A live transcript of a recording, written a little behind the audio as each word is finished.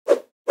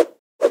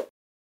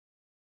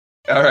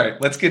All right,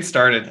 let's get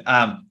started.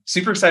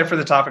 Super excited for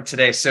the topic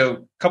today. So, a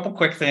couple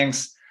quick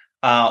things.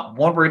 One,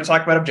 we're going to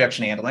talk about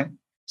objection handling.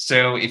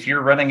 So, if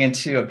you're running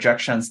into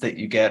objections that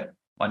you get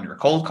on your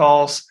cold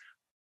calls,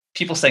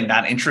 people saying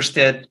not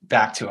interested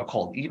back to a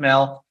cold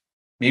email,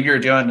 maybe you're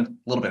doing a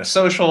little bit of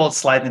social,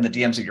 sliding in the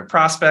DMs of your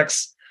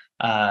prospects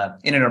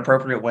in an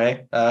appropriate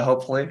way.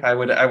 Hopefully, I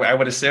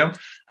would assume.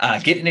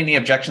 Getting any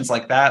objections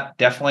like that,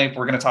 definitely,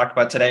 we're going to talk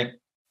about today.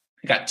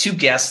 We got two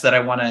guests that I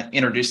want to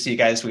introduce to you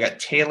guys. We got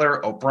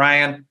Taylor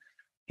O'Brien.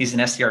 He's an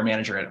SDR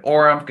manager at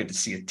Orem. Good to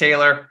see you,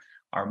 Taylor.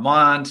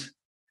 Armand,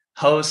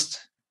 host,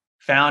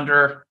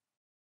 founder,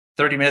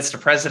 30 Minutes to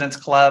President's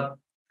Club.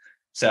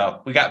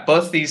 So we got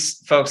both these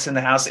folks in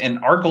the house. And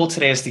our goal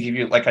today is to give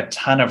you like a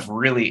ton of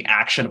really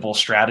actionable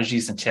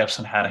strategies and tips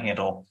on how to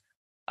handle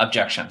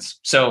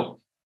objections. So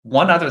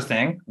one other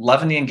thing,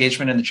 loving the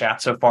engagement in the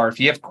chat so far. If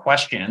you have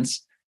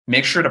questions,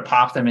 make sure to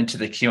pop them into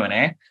the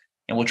Q&A.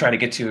 And we'll try to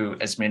get to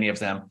as many of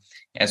them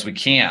as we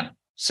can.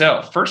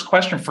 So first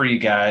question for you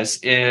guys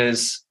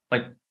is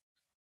like,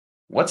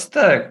 what's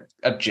the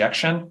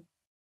objection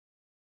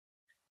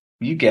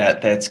you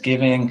get that's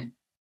giving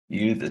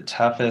you the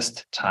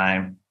toughest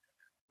time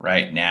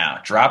right now?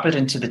 Drop it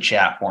into the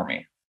chat for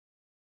me.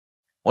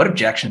 What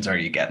objections are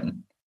you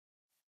getting?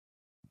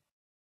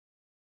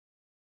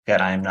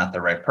 That I am not the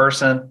right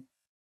person.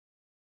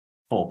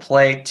 Full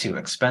plate, too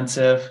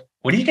expensive.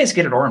 What do you guys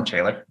get at Orem,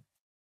 Taylor?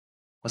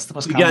 What's the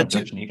most common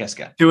objection you guys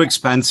get? Too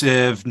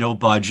expensive, no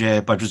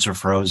budget, budgets are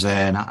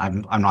frozen.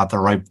 I'm not the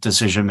right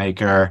decision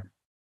maker.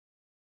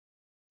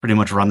 Pretty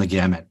much run the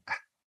gamut.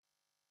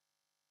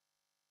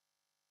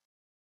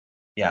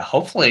 Yeah,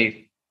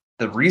 hopefully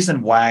the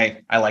reason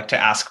why I like to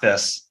ask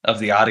this of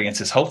the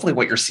audience is hopefully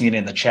what you're seeing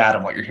in the chat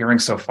and what you're hearing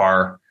so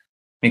far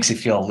makes you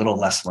feel a little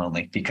less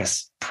lonely,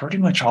 because pretty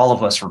much all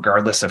of us,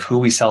 regardless of who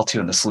we sell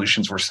to and the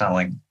solutions we're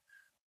selling,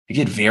 we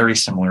get very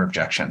similar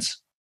objections.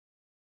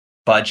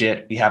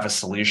 Budget, we have a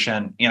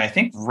solution. And I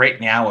think right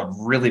now a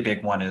really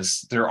big one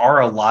is there are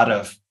a lot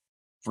of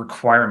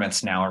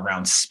requirements now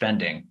around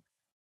spending.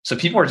 So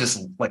people are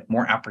just like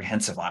more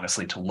apprehensive,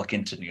 honestly, to look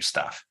into new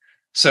stuff.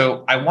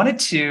 So I wanted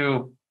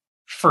to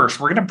first,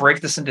 we're going to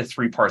break this into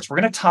three parts. We're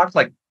going to talk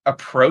like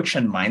approach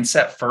and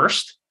mindset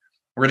first.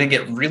 We're going to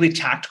get really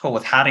tactical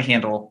with how to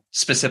handle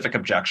specific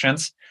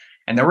objections.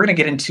 And then we're going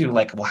to get into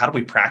like, well, how do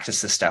we practice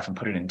this stuff and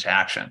put it into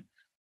action?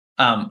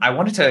 I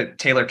wanted to,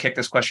 Taylor, kick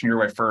this question your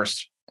way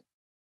first.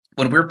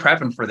 When we were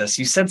prepping for this,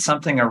 you said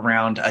something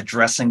around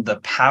addressing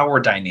the power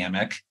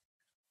dynamic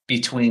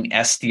between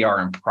SDR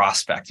and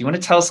prospect. You want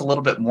to tell us a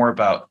little bit more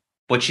about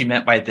what you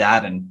meant by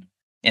that and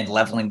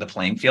leveling the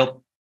playing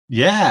field?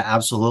 Yeah,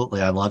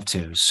 absolutely. I'd love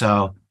to.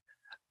 So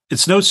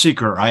it's no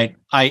secret, right?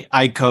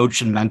 I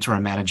coach and mentor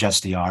and manage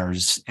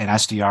SDRs, and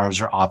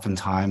SDRs are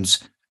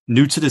oftentimes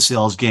new to the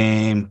sales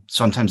game.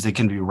 Sometimes they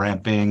can be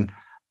ramping.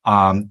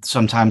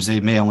 Sometimes they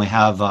may only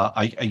have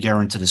a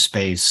year into the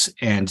space.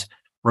 And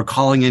we're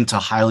calling into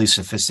highly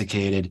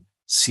sophisticated,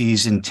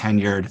 seasoned,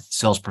 tenured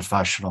sales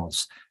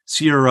professionals,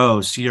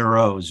 CROs,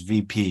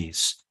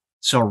 VPs.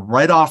 So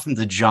right off from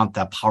the jump,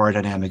 that power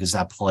dynamic is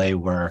that play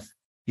where,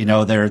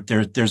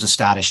 there's a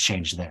status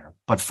change there.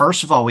 But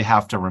first of all, we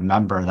have to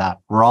remember that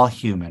we're all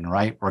human,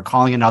 right? We're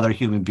calling another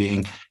human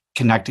being,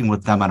 connecting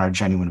with them on our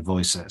genuine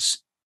voices.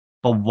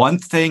 But one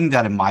thing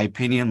that, in my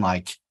opinion,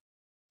 like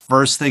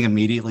first thing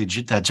immediately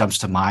that jumps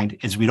to mind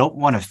is we don't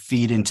want to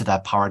feed into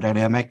that power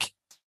dynamic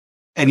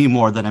any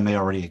more than it may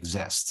already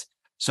exist.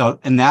 So,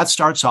 and that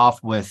starts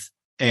off with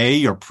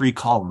your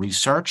pre-call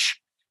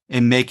research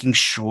and making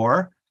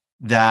sure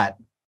that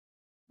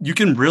you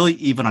can really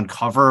even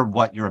uncover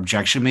what your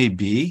objection may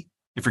be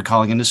if you're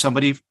calling into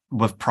somebody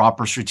with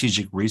proper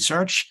strategic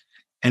research.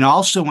 And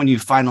also when you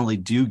finally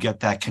do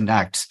get that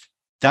connect,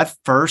 that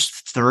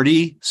first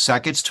 30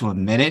 seconds to a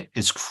minute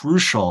is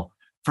crucial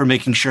for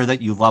making sure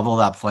that you level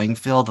that playing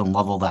field and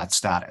level that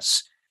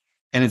status.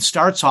 And it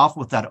starts off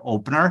with that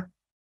opener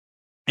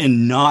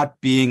and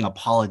not being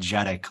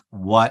apologetic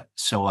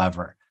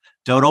whatsoever.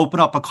 Don't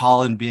open up a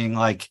call and being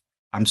like,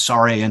 I'm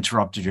sorry I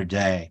interrupted your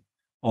day,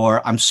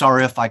 or I'm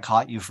sorry if I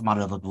caught you from out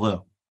of the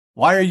blue.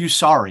 Why are you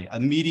sorry?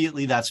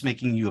 Immediately, that's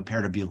making you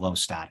appear to be low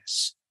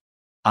status.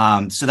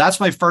 So that's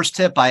my first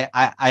tip. I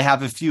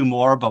have a few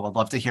more, but would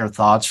love to hear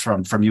thoughts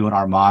from you and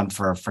Armand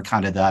for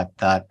kind of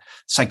that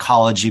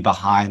psychology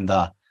behind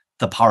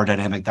the power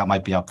dynamic that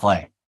might be at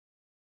play.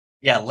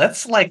 Yeah,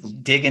 let's like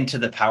dig into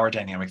the power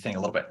dynamic thing a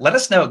little bit. Let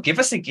us know, give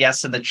us a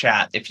guess in the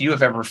chat if you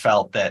have ever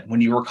felt that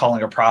when you were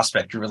calling a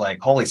prospect, you were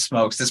like, holy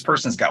smokes, this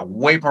person's got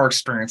way more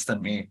experience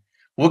than me.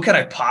 What could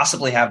I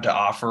possibly have to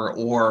offer?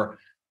 Or,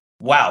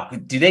 wow,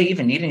 do they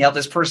even need any help?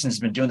 This person's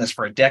been doing this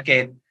for a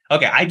decade.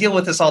 Okay, I deal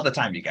with this all the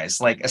time, you guys,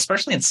 like,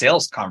 especially in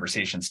sales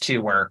conversations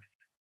too, where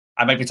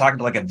I might be talking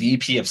to like a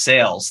VP of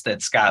sales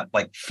that's got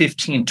like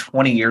 15,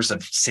 20 years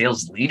of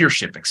sales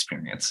leadership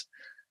experience,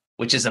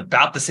 which is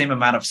about the same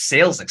amount of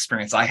sales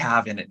experience I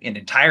have in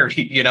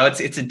entirety.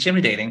 It's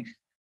intimidating.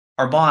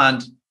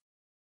 Armand,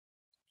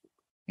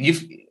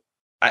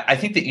 I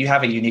think that you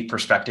have a unique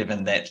perspective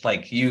in that,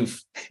 like,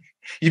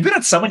 You've been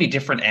at so many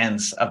different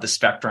ends of the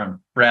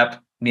spectrum: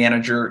 rep,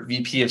 manager,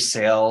 VP of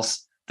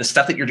sales, the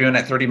stuff that you're doing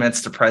at 30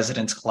 Minutes to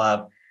President's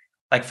Club.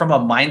 Like from a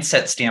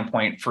mindset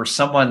standpoint, for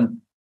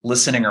someone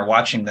listening or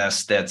watching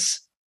this that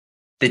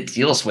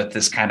deals with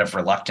this kind of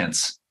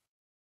reluctance,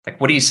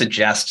 like what do you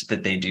suggest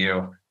that they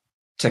do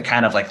to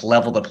kind of like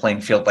level the playing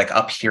field, like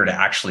up here, to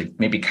actually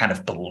maybe kind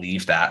of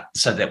believe that,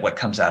 so that what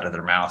comes out of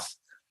their mouth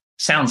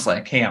sounds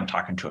like, hey, I'm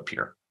talking to a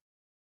peer?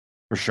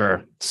 For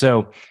sure.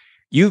 So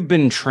you've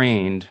been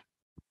trained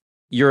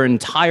your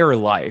entire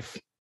life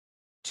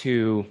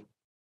to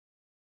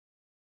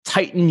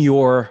tighten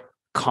your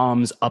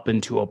comms up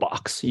into a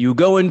box. You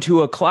go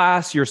into a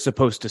class, you're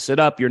supposed to sit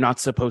up. You're not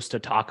supposed to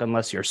talk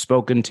unless you're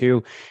spoken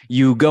to.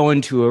 You go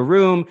into a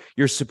room,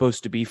 you're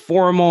supposed to be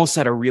formal,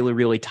 set a really,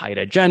 really tight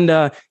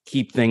agenda,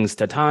 keep things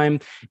to time.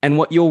 And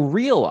what you'll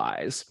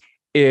realize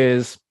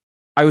is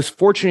I was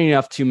fortunate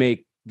enough to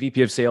make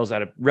VP of sales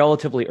at a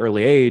relatively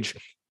early age.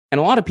 And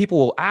a lot of people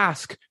will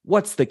ask,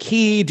 what's the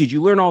key? Did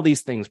you learn all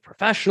these things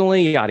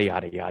professionally? Yada,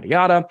 yada, yada,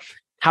 yada.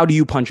 How do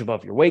you punch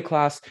above your weight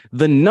class?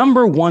 The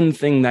number one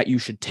thing that you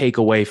should take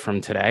away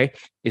from today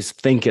is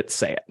think it,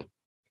 say it.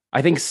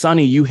 I think,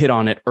 Sonny, you hit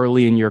on it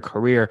early in your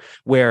career,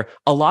 where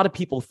a lot of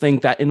people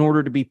think that in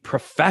order to be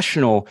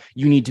professional,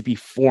 you need to be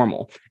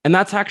formal. And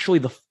that's actually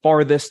the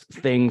farthest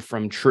thing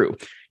from true.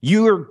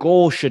 Your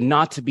goal should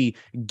not to be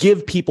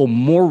give people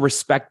more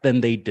respect than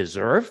they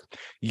deserve.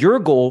 Your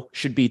goal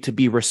should be to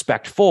be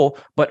respectful,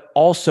 but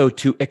also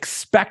to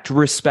expect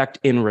respect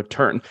in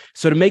return.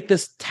 So to make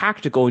this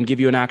tactical and give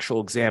you an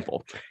actual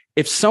example,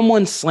 if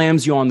someone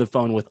slams you on the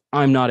phone with,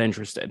 I'm not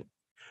interested,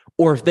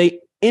 or if they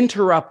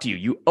interrupt you,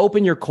 you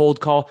open your cold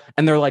call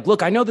and they're like,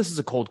 look, I know this is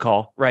a cold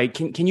call, right?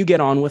 Can you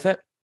get on with it?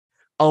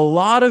 A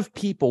lot of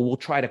people will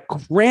try to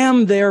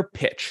cram their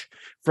pitch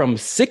from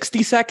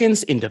 60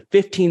 seconds into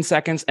 15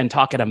 seconds and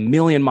talk at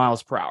 1,000,000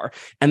 miles per hour.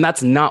 And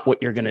that's not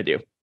what you're going to do.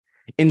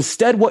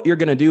 Instead, what you're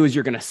going to do is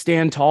you're going to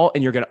stand tall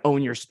and you're going to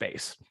own your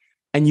space.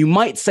 And you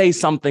might say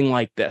something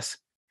like this.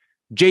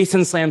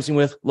 Jason slams me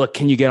with, look,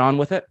 can you get on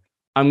with it?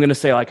 I'm going to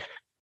say like,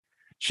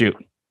 shoot,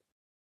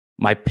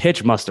 my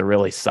pitch must have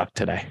really sucked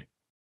today.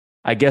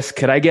 I guess,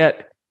 could I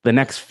get the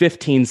next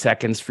 15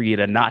 seconds for you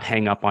to not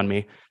hang up on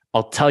me?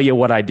 I'll tell you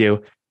what I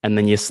do. And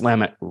then you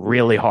slam it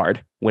really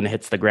hard when it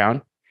hits the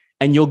ground.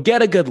 And you'll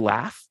get a good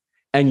laugh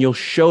and you'll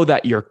show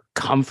that you're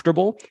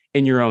comfortable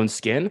in your own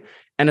skin.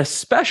 And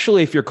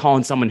especially if you're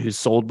calling someone who's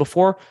sold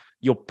before,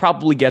 you'll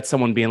probably get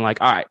someone being like,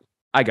 all right,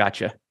 I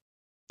got you.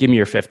 Give me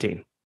your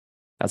 15.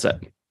 That's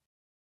it.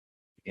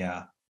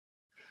 Yeah.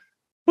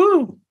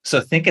 Woo.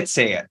 So think it,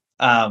 say it.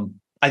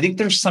 I think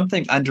there's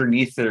something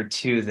underneath there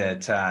too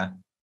that,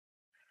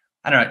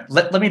 I don't know.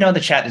 Let me know in the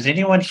chat. Does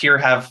anyone here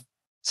have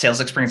sales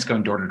experience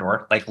going door to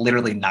door, like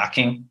literally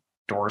knocking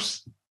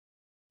doors?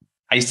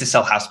 I used to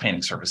sell house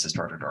painting services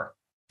door to door.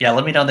 Yeah,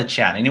 let me know in the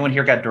chat. Anyone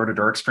here got door to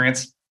door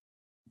experience?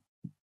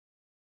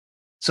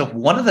 So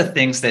one of the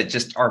things that,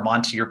 just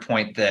Armand, to your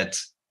point, that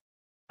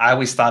I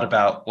always thought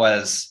about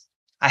was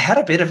I had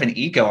a bit of an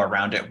ego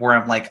around it, where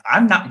I'm like,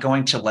 I'm not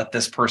going to let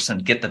this person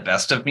get the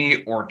best of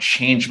me or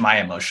change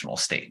my emotional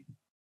state.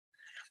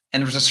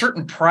 And there's a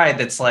certain pride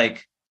that's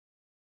like,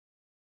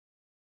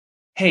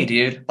 hey,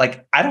 dude,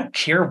 like, I don't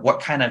care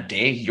what kind of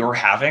day you're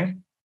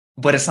having,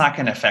 but it's not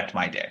going to affect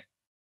my day.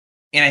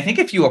 And I think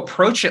if you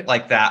approach it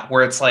like that,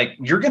 where it's like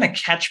you're going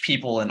to catch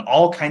people in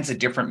all kinds of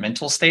different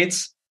mental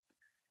states,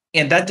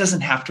 and that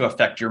doesn't have to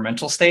affect your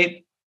mental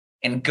state.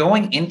 And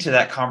going into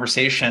that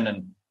conversation,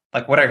 and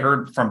like what I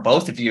heard from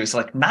both of you is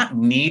like not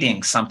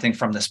needing something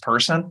from this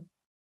person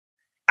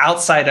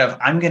outside of,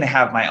 I'm going to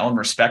have my own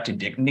respect and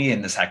dignity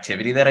in this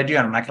activity that I do,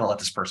 and I'm not going to let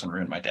this person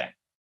ruin my day.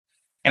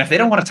 And if they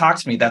don't want to talk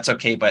to me, that's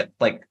okay. But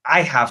like,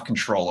 I have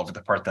control over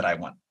the part that I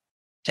want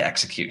to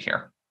execute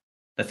here,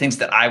 the things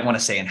that I want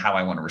to say and how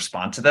I want to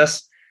respond to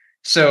this.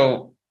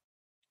 So,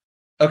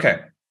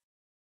 okay.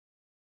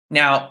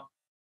 Now,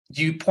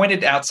 you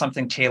pointed out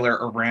something, Taylor,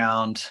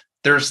 around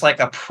there's like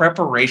a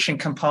preparation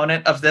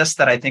component of this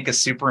that I think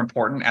is super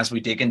important as we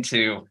dig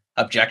into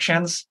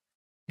objections.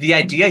 The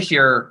idea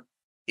here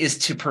is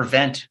to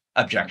prevent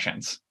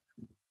objections.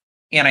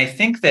 And I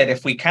think that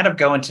if we kind of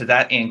go into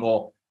that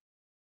angle,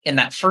 in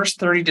that first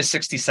 30 to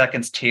 60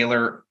 seconds,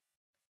 Taylor,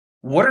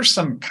 what are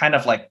some kind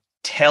of like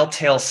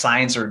telltale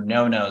signs or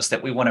no-nos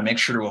that we want to make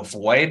sure to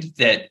avoid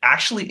that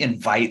actually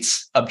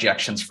invites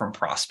objections from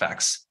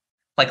prospects?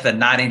 Like the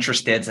not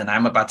interested, and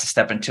I'm about to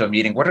step into a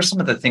meeting. What are some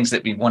of the things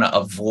that we want to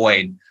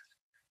avoid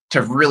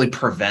to really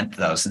prevent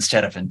those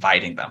instead of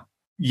inviting them?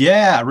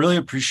 Yeah, I really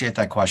appreciate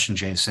that question,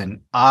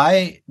 Jason.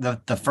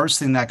 The first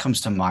thing that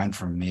comes to mind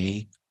for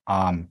me,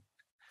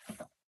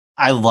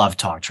 I love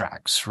talk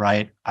tracks,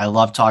 right? I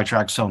love talk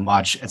tracks so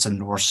much. It's a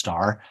North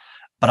Star,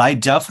 but I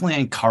definitely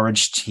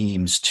encourage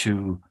teams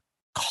to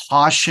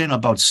caution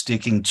about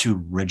sticking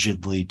too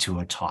rigidly to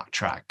a talk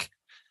track.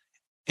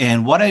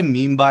 And what I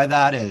mean by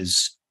that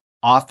is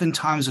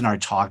oftentimes in our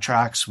talk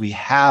tracks, we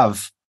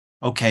have,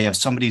 okay, if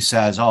somebody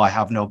says, oh, I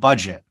have no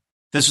budget,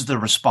 this is the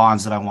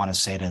response that I want to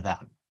say to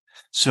them.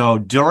 So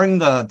during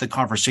the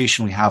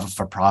conversation we have with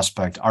a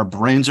prospect, our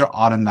brains are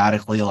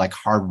automatically like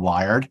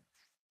hardwired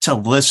to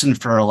listen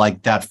for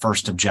like that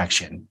first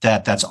objection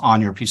that's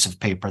on your piece of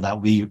paper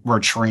that we were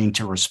trained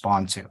to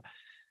respond to.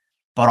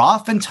 But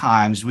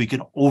oftentimes we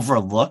can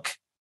overlook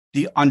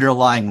the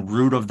underlying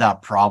root of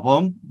that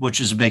problem, which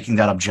is making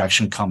that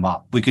objection come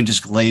up. We can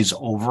just glaze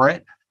over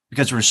it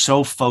because we're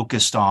so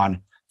focused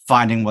on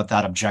finding what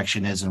that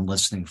objection is and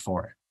listening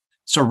for it.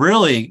 So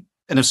really,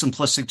 in a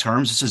simplistic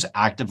terms, this is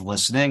active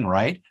listening,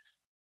 right?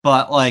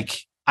 But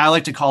like, I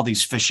like to call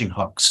these fishing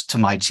hooks to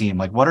my team.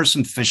 Like, what are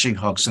some fishing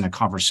hooks in a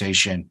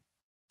conversation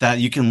that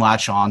you can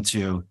latch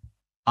onto?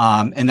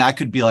 And that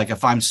could be like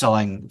if I'm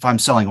selling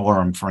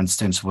Orem, for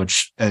instance,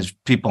 which as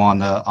people on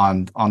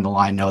the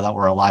line know that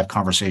we're a live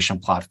conversation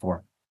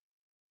platform.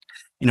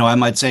 I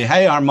might say,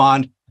 hey,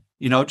 Armand,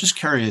 just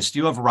curious, do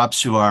you have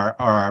reps who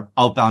are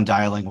outbound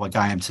dialing like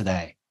I am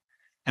today?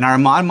 And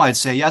Armand might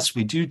say, yes,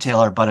 we do,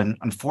 Taylor, but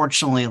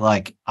unfortunately,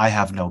 like I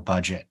have no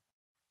budget.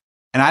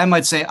 And I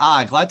might say,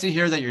 glad to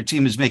hear that your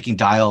team is making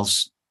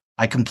dials.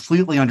 I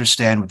completely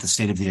understand with the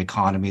state of the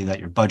economy that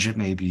your budget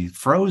may be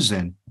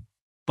frozen.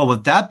 But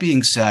with that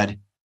being said,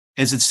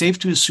 is it safe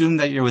to assume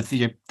that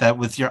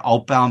with your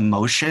outbound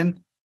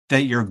motion,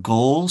 that your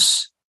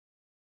goals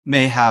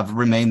may have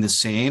remained the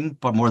same,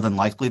 but more than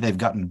likely they've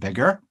gotten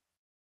bigger?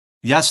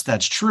 Yes,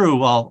 that's true.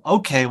 Well,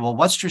 okay. Well,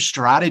 what's your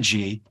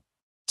strategy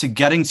to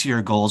getting to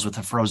your goals with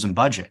a frozen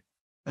budget?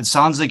 It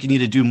sounds like you need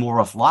to do more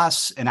with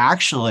less. And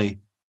actually,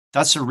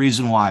 that's the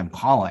reason why I'm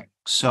calling.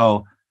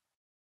 So,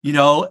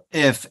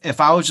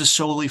 if I was just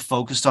solely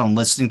focused on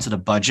listening to the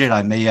budget,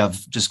 I may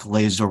have just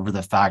glazed over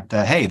the fact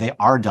that, hey, they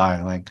are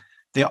dialing.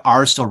 They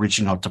are still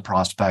reaching out to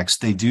prospects.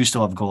 They do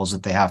still have goals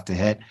that they have to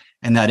hit.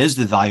 And that is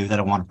the value that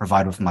I want to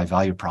provide with my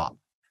value prop.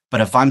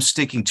 But if I'm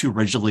sticking too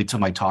rigidly to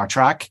my talk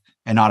track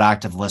and not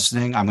active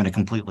listening, I'm going to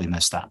completely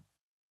miss that.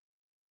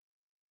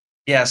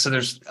 Yeah. So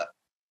there's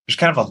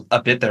kind of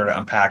a bit there to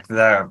unpack.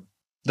 The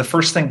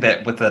first thing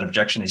that with that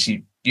objection is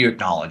you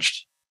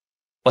acknowledged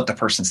what the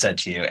person said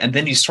to you, and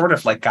then you sort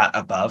of like got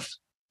above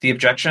the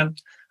objection.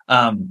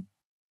 I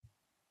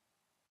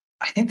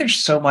think there's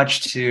so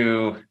much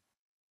to,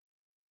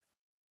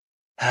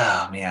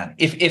 oh man,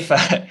 if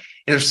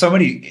there's so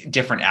many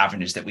different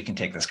avenues that we can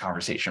take this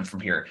conversation from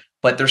here,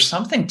 but there's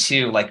something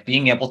to like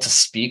being able to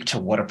speak to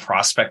what a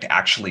prospect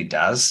actually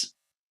does,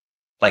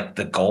 like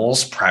the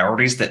goals,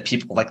 priorities that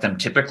people like them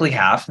typically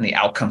have and the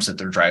outcomes that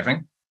they're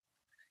driving.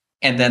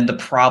 And then the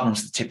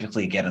problems that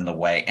typically get in the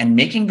way, and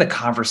making the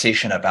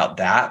conversation about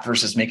that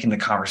versus making the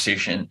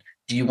conversation,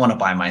 do you want to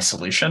buy my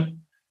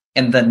solution?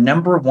 And the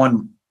number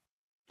one,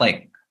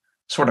 like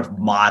sort of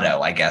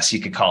motto, I guess you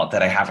could call it,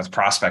 that I have with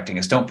prospecting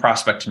is don't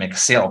prospect to make a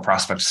sale,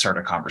 prospect to start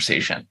a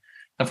conversation.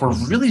 If we're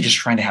really just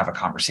trying to have a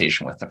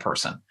conversation with the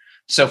person.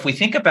 So if we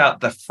think about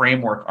the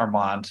framework,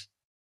 Armand,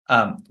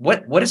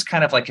 what is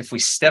kind of like, if we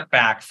step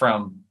back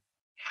from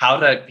how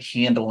to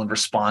handle and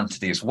respond to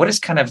these, what is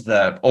kind of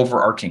the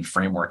overarching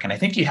framework? And I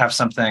think you have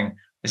something,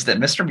 is that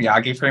Mr.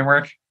 Miyagi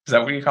framework? Is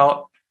that what you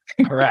call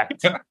it?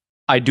 Correct.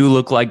 I do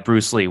look like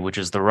Bruce Lee, which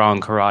is the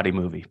wrong karate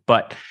movie,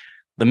 but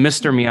the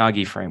Mr.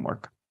 Miyagi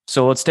framework.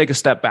 So let's take a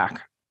step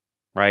back,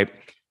 right?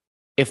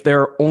 If there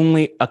are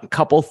only a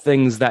couple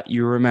things that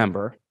you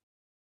remember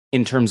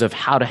in terms of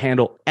how to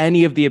handle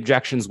any of the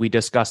objections we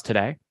discussed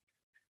today,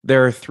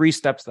 there are 3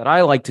 steps that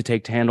I like to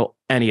take to handle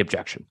any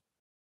objection.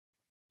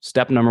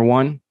 Step number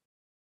 1,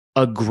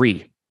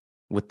 agree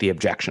with the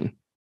objection.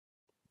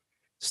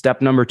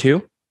 Step number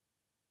 2,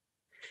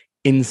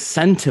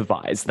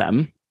 incentivize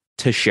them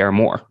to share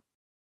more.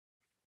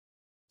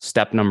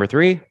 Step number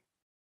 3,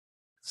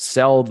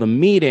 sell the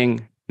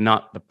meeting,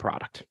 not the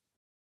product.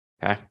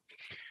 Okay.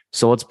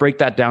 So let's break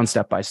that down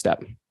step by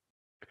step.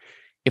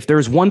 If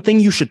there's one thing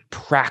you should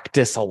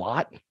practice a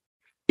lot,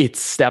 it's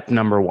step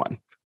number 1,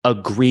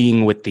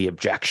 agreeing with the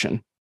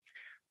objection.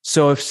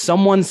 So if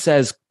someone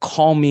says,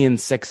 call me in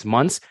 6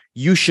 months,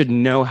 you should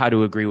know how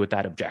to agree with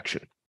that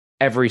objection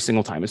every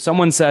single time. If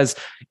someone says,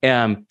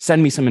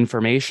 send me some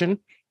information,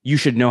 you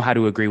should know how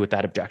to agree with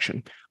that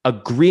objection.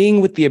 Agreeing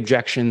with the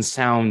objection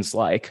sounds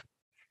like,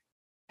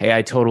 hey,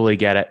 I totally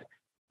get it.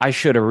 I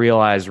should have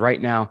realized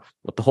right now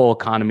with the whole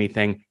economy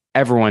thing,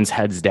 everyone's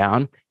heads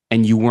down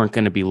and you weren't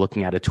going to be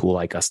looking at a tool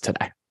like us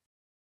today.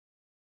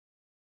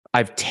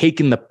 I've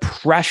taken the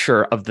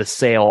pressure of the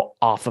sale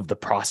off of the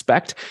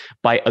prospect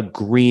by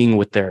agreeing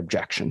with their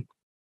objection.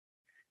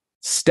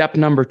 Step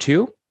number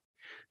 2,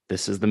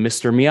 this is the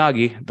Mr.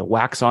 Miyagi, the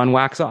wax on,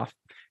 wax off.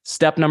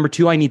 Step number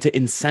 2, I need to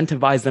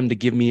incentivize them to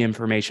give me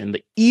information.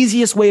 The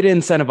easiest way to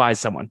incentivize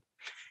someone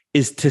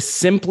is to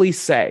simply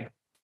say,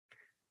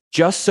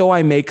 just so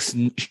I make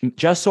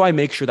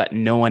sure that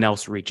no one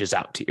else reaches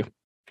out to you.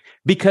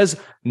 Because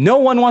no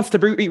one wants to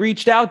be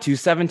reached out to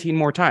 17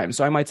 more times.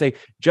 So I might say,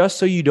 just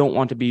so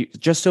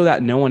that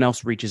no one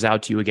else reaches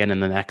out to you again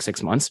in the next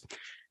 6 months,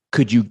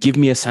 could you give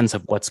me a sense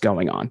of what's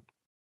going on?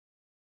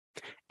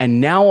 And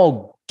now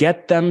I'll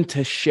get them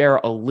to share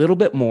a little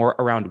bit more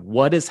around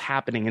what is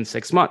happening in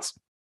 6 months.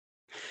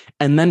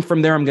 And then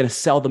from there, I'm going to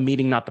sell the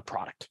meeting, not the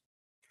product.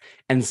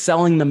 And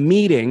selling the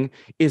meeting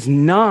is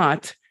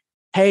not,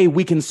 hey,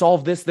 we can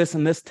solve this, this,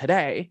 and this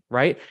today,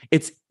 right?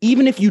 It's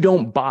even if you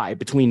don't buy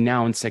between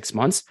now and 6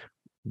 months,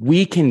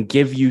 we can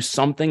give you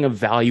something of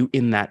value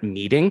in that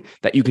meeting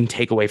that you can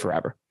take away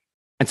forever.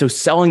 And so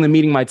selling the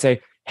meeting might say,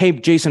 hey,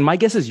 Jason, my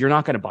guess is you're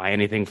not going to buy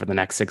anything for the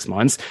next 6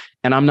 months,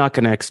 and I'm not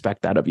going to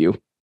expect that of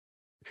you.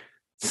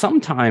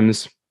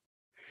 Sometimes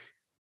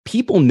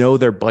people know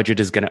their budget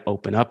is going to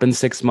open up in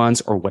 6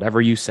 months or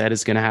whatever you said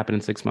is going to happen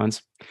in 6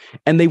 months.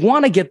 And they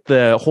want to get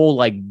the whole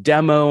like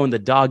demo and the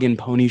dog and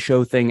pony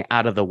show thing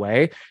out of the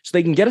way so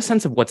they can get a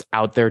sense of what's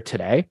out there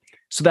today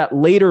so that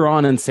later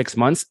on in 6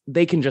 months,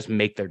 they can just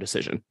make their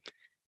decision.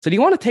 So do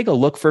you want to take a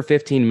look for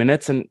 15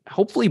 minutes? And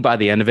hopefully by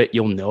the end of it,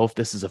 you'll know if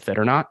this is a fit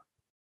or not.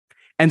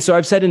 And so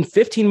I've said in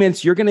 15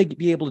 minutes, you're going to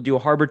be able to do a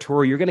harbor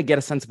tour. You're going to get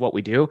a sense of what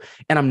we do.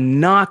 And I'm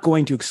not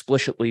going to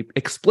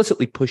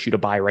explicitly push you to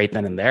buy right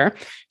then and there.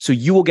 So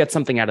you will get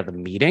something out of the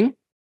meeting.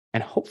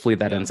 And hopefully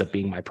that ends up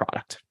being my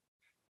product.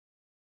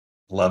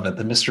 Love it.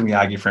 The Mr.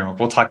 Miyagi framework.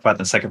 We'll talk about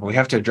that in a second, but we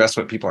have to address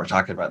what people are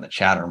talking about in the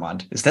chat,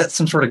 Armand. Is that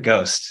some sort of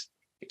ghost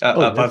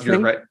above your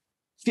right?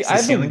 See,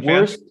 I have the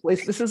worst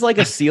place. This is like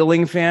a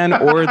ceiling fan,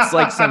 or it's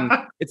like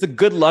it's a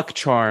good luck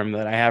charm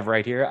that I have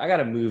right here. I got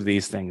to move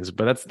these things,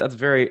 but it's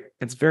very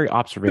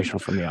observational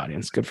from the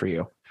audience. Good for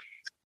you.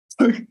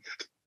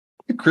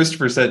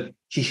 Christopher said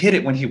he hit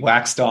it when he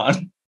waxed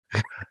on.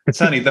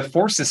 Sonny, the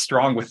force is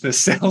strong with this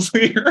sales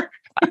leader.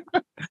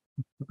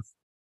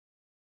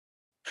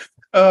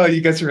 Oh,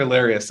 you guys are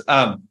hilarious.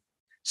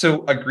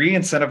 So agree,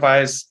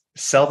 incentivize,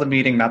 sell the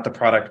meeting, not the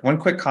product. One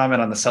quick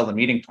comment on the sell the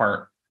meeting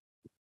part.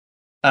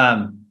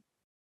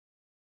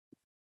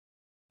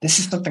 This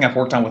is something I've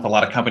worked on with a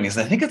lot of companies.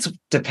 I think it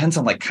depends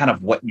on like kind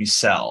of what you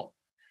sell,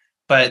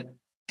 but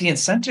the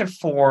incentive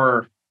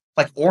for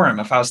like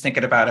Orem, if I was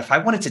thinking about if I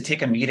wanted to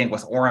take a meeting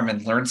with Orem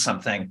and learn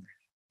something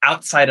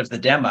outside of the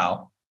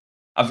demo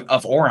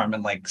of Orem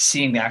and like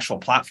seeing the actual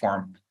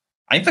platform,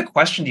 I think the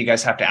question you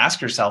guys have to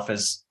ask yourself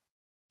is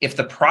if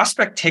the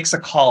prospect takes a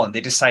call and they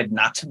decide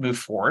not to move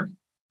forward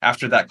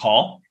after that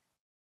call,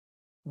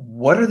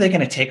 what are they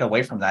going to take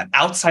away from that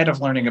outside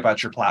of learning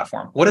about your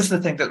platform? What is the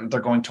thing that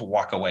they're going to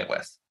walk away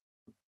with?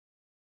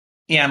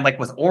 And like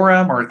with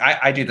Orem, or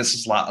I do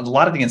this a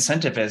lot of the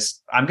incentive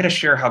is I'm going to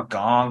share how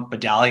Gong,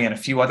 Medallion, a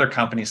few other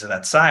companies of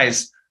that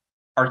size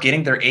are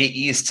getting their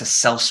AEs to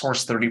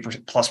self-source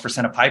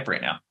 30%+ of pipe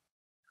right now.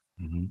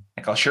 Mm-hmm.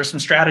 Like I'll share some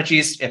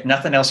strategies. If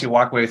nothing else, you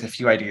walk away with a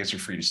few ideas you're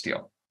free to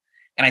steal.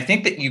 And I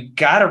think that you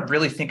got to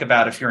really think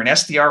about if you're an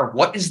SDR,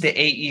 what is the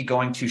AE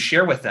going to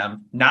share with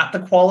them? Not the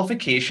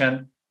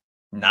qualification,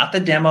 not the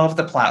demo of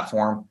the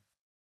platform.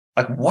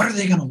 Like, what are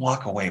they going to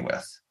walk away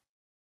with?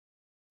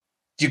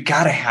 You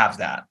got to have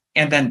that.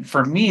 And then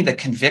for me, the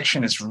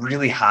conviction is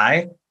really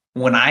high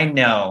when I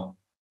know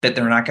that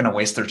they're not going to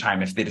waste their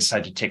time if they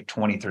decide to take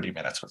 20, 30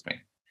 minutes with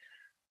me.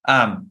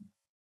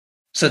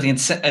 So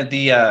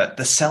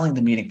the selling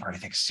the meeting part, I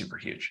think is super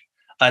huge.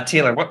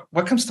 Taylor,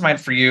 what comes to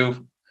mind for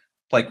you?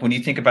 Like when you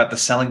think about the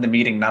selling the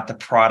meeting, not the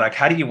product,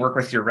 how do you work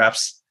with your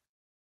reps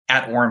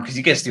at Orem? Because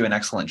you guys do an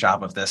excellent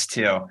job of this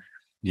too.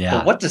 Yeah.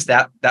 But what does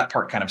that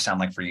part kind of sound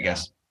like for you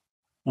guys?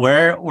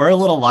 We're a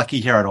little lucky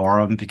here at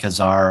Orem because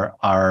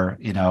our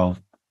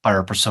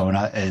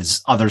persona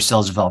is other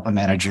sales development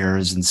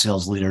managers and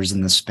sales leaders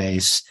in the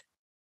space.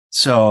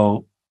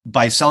 So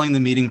by selling the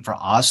meeting for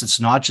us,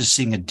 it's not just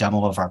seeing a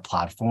demo of our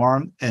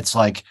platform. It's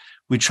like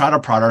we try to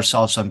pride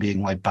ourselves on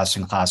being like best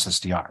in class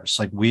SDRs.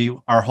 Like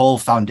our whole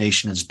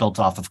foundation is built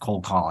off of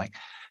cold calling.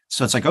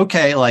 So it's like,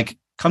 okay, like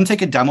come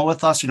take a demo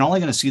with us. You're not only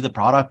going to see the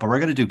product, but we're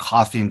going to do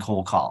coffee and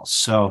cold calls.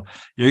 So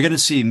you're going to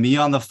see me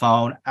on the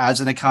phone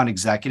as an account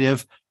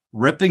executive,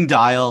 ripping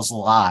dials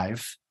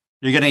live.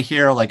 You're going to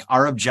hear like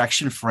our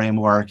objection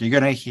framework. You're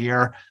going to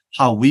hear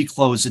how we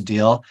close a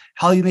deal,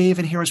 how you may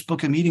even hear us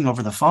book a meeting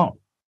over the phone,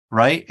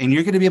 right? And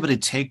you're going to be able to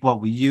take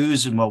what we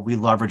use and what we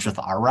leverage with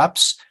our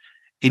reps.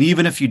 And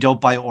even if you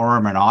don't buy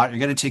Orem or not, you're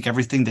going to take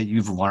everything that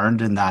you've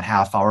learned in that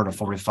half hour to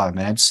 45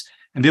 minutes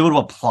and be able to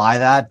apply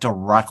that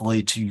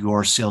directly to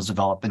your sales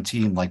development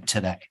team like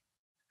today.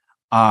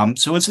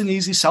 So it's an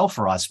easy sell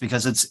for us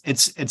because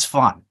it's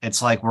fun.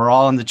 It's like we're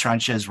all in the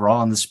trenches, we're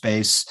all in the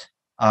space.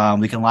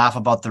 We can laugh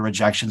about the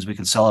rejections, we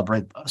can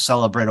celebrate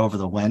over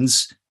the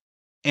wins.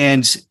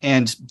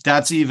 And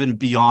that's even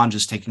beyond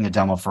just taking a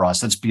demo for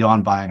us. That's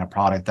beyond buying a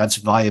product. That's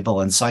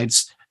valuable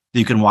insights that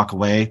you can walk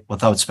away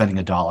without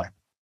spending $1.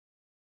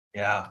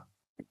 Yeah.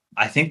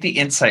 I think the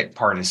insight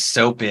part is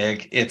so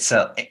big.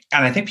 And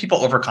I think people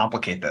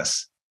overcomplicate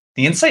this.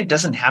 The insight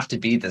doesn't have to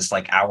be this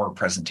like hour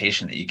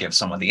presentation that you give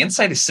someone. The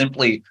insight is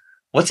simply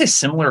what's a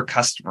similar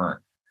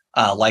customer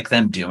like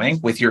them doing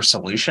with your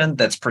solution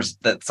that's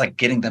like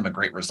getting them a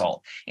great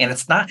result. And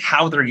it's not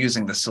how they're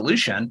using the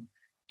solution.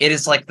 It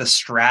is like the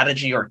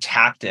strategy or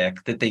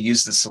tactic that they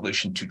use the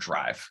solution to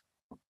drive.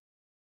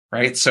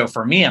 Right. So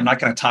for me, I'm not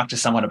going to talk to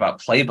someone about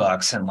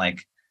playbooks and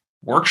like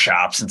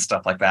workshops and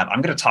stuff like that.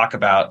 I'm going to talk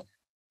about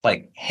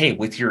like, hey,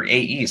 with your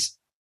AEs,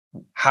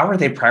 how are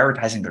they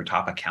prioritizing their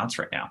top accounts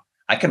right now?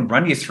 I can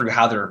run you through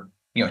how they're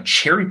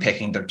cherry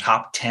picking their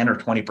top 10 or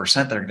 20%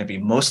 that are going to be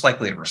most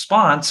likely to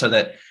respond, so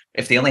that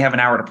if they only have an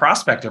hour to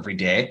prospect every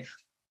day,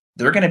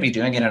 they're going to be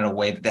doing it in a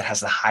way that has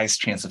the highest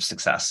chance of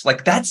success.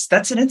 Like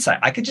that's an insight.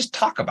 I could just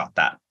talk about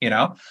that,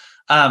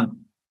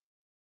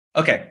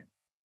 Okay.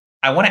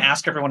 I want to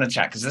ask everyone in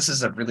chat, because this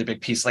is a really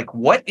big piece. Like,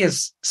 what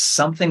is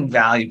something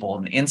valuable,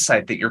 an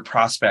insight that your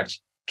prospect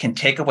can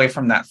take away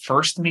from that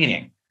first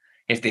meeting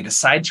if they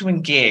decide to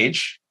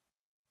engage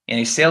in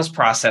a sales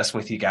process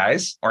with you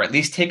guys, or at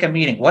least take a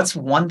meeting? What's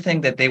one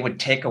thing that they would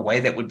take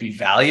away that would be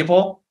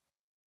valuable,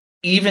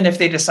 even if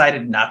they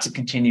decided not to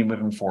continue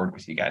moving forward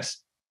with you guys?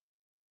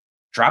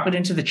 Drop it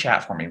into the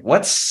chat for me.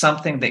 What's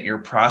something that your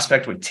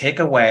prospect would take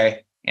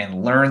away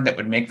and learn that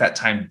would make that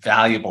time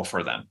valuable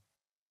for them?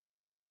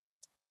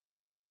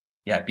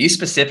 Yeah, be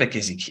specific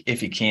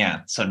if you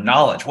can. So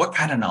knowledge, what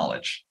kind of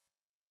knowledge?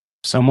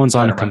 Someone's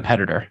on a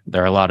competitor.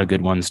 There are a lot of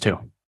good ones too.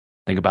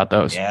 Think about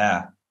those.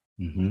 Yeah.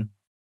 Mm-hmm.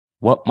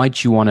 What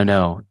might you want to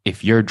know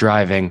if you're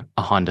driving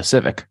a Honda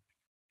Civic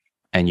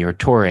and you're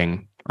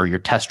touring or you're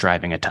test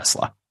driving a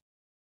Tesla?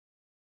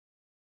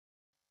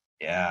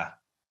 Yeah.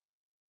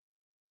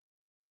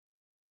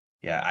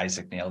 Yeah,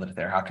 Isaac nailed it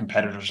there. How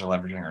competitors are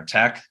leveraging our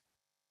tech.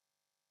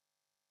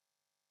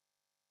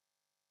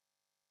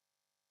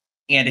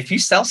 And if you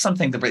sell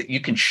something that you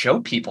can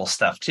show people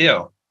stuff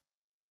too,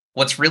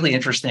 what's really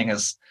interesting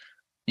is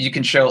you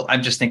can show,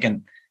 I'm just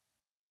thinking,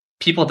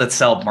 people that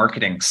sell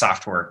marketing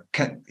software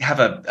can have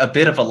a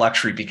bit of a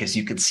luxury, because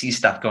you can see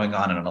stuff going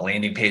on a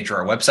landing page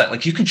or a website.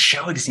 Like, you can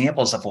show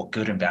examples of what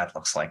good and bad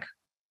looks like,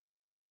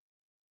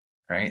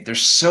 right?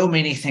 There's so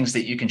many things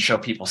that you can show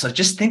people. So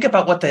just think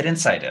about what that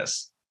insight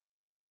is.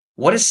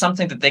 What is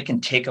something that they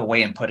can take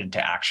away and put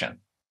into action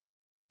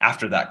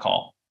after that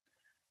call?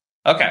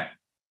 Okay.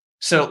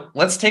 So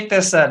let's take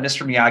this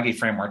Mr. Miyagi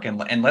framework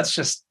and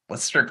let's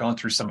start going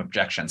through some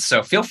objections.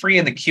 So feel free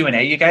in the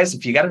Q&A, you guys,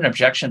 if you got an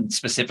objection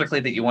specifically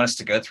that you want us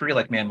to go through,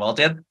 like Manuel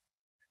did,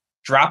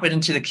 drop it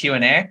into the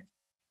Q&A, and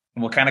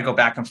we'll kind of go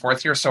back and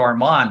forth here. So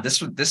Armand,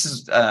 this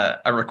is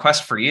a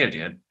request for you,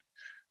 dude.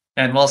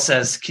 Manuel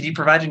says, could you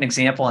provide an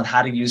example on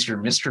how to use your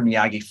Mr.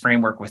 Miyagi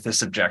framework with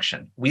this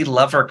objection? We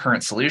love our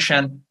current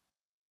solution.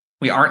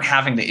 We aren't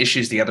having the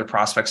issues the other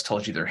prospects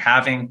told you they're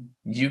having.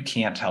 You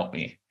can't help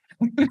me.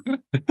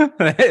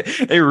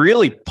 They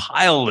really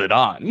piled it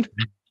on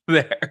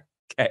there.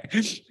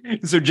 Okay.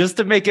 So just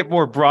to make it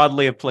more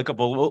broadly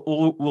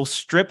applicable, we'll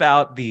strip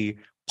out the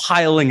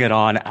piling it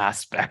on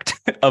aspect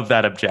of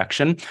that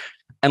objection.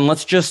 And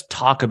let's just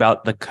talk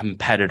about the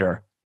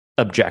competitor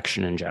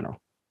objection in general.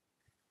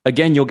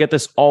 Again, you'll get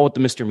this all with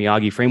the Mr.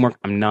 Miyagi framework.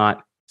 I'm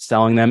not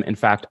selling them. In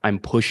fact, I'm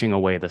pushing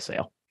away the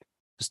sale.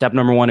 Step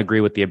number 1, agree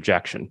with the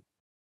objection.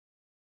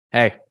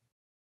 Hey,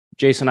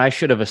 Jason, I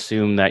should have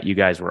assumed that you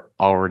guys were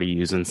already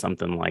using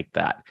something like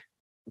that.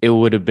 It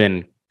would have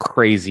been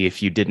crazy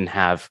if you didn't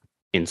have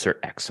insert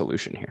X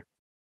solution here.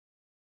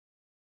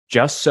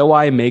 Just so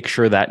I make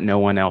sure that no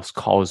one else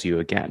calls you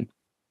again,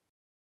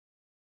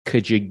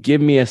 could you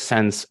give me a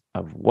sense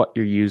of what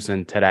you're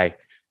using today?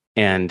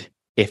 And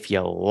if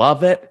you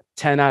love it,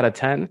 10 out of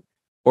 10,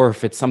 or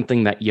if it's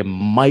something that you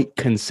might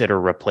consider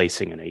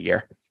replacing in a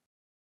year.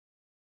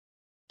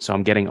 So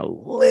I'm getting a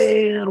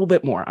little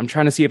bit more. I'm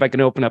trying to see if I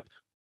can open up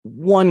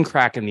one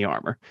crack in the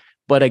armor.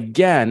 But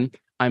again,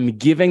 I'm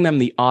giving them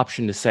the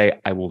option to say,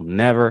 I will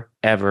never,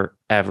 ever,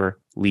 ever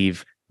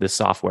leave this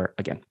software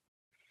again.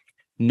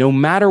 No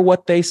matter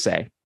what they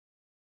say,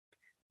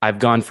 I've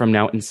gone from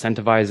now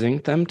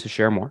incentivizing them to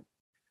share more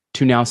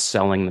to now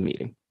selling the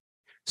meeting.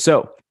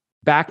 So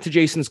back to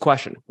Jason's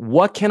question,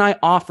 what can I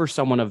offer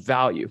someone of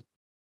value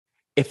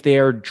if they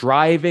are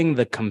driving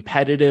the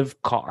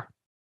competitive car,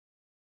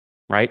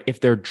 right? If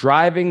they're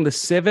driving the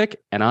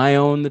Civic and I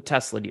own the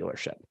Tesla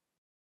dealership.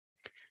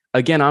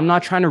 Again, I'm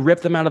not trying to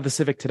rip them out of the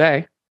Civic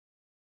today,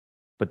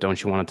 but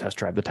don't you want to test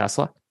drive the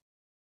Tesla?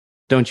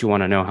 Don't you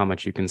want to know how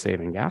much you can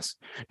save in gas?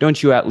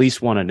 Don't you at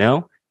least want to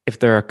know if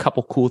there are a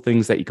couple cool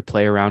things that you could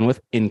play around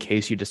with in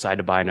case you decide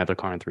to buy another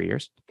car in 3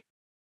 years?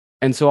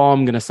 And so all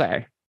I'm going to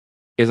say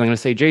is I'm going to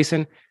say,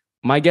 Jason,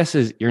 my guess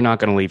is you're not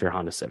going to leave your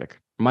Honda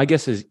Civic. My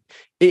guess is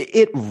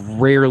it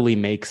rarely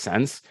makes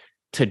sense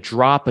to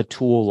drop a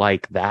tool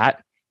like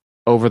that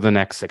over the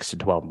next 6 to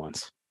 12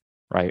 months,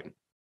 right?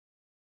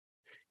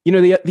 You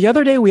know, the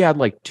other day we had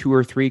like 2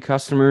 or 3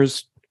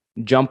 customers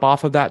jump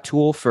off of that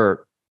tool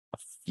for a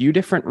few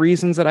different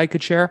reasons that I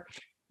could share.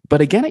 But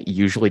again, it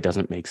usually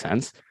doesn't make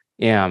sense.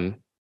 But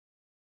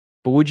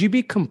would you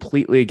be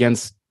completely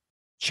against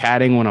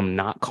chatting when I'm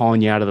not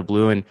calling you out of the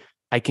blue and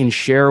I can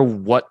share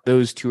what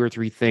those 2 or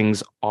 3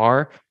 things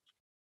are?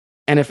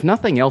 And if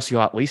nothing else,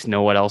 you'll at least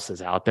know what else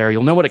is out there.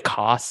 You'll know what it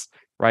costs,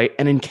 right?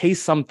 And in case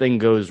something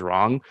goes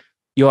wrong,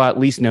 you'll at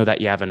least know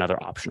that you have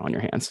another option on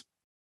your hands.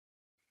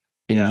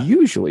 And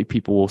usually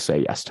people will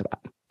say yes to that.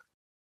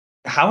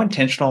 How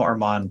intentional,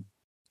 Armand?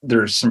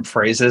 There's some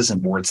phrases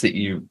and words that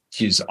you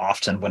use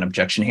often when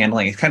objection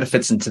handling. It kind of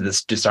fits into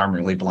this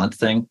disarmingly blunt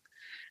thing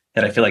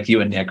that I feel like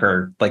you and Nick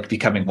are like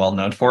becoming well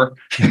known for.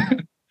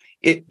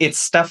 It's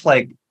stuff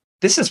like,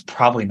 this is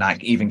probably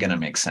not even going to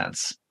make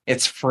sense.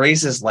 it's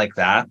phrases like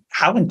that.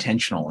 How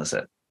intentional is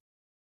it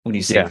when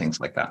you say things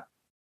like that?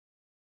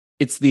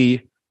 It's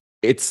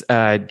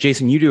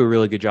Jason, you do a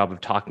really good job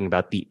of talking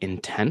about the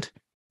intent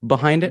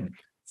behind it.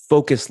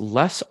 Focus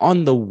less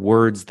on the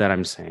words that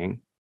I'm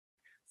saying.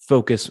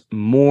 Focus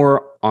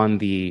more on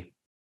the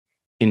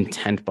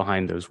intent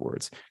behind those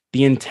words.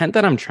 The intent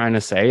that I'm trying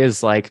to say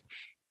is like,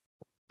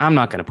 I'm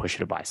not going to push you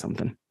to buy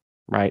something,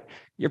 right?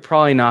 You're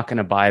probably not going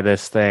to buy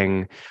this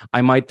thing.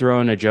 I might throw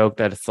in a joke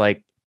that it's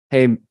like,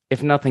 hey,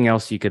 if nothing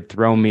else, you could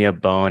throw me a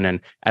bone and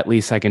at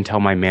least I can tell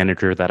my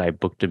manager that I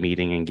booked a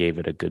meeting and gave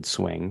it a good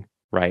swing,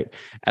 right?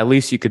 At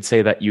least you could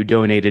say that you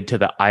donated to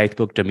the I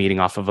booked a meeting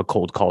off of a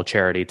cold call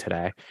charity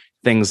today.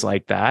 Things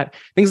like that.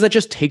 Things that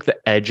just take the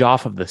edge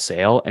off of the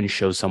sale and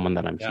show someone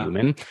that I'm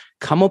human.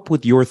 Come up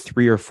with your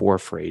 3 or 4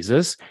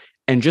 phrases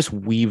and just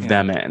weave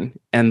them in.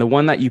 And the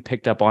one that you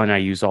picked up on, I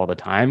use all the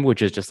time,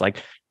 which is just like,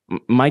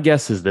 my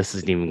guess is this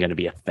isn't even going to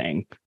be a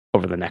thing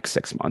over the next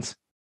 6 months.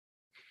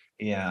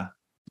 Yeah.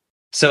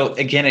 So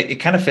again, it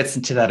kind of fits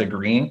into that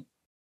agreeing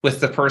with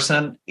the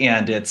person.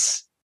 And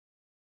it's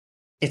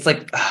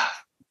like,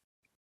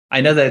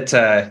 I know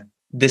that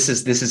this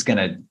is going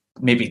to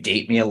maybe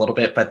date me a little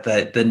bit, but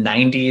the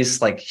 90s,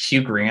 like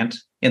Hugh Grant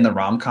in the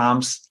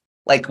rom-coms,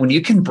 like when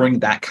you can bring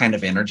that kind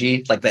of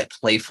energy, like that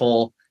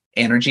playful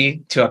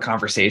energy to a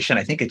conversation,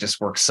 I think it just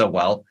works so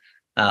well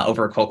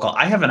over a cold call.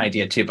 I have an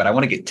idea too, but I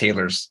want to get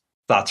Taylor's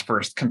thoughts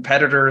first.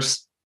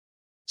 Competitors.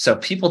 So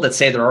people that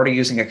say they're already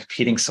using a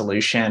competing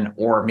solution,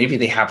 or maybe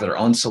they have their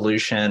own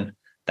solution,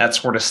 that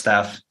sort of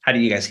stuff. How do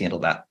you guys handle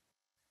that?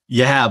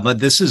 Yeah, but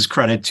this is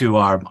credit to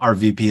our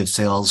VP of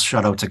sales.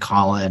 Shout out to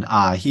Colin.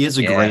 He has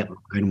a great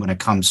line when it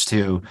comes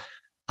to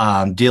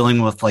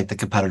dealing with like the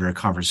competitor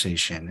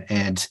conversation.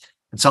 And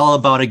it's all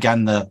about,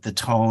 again, the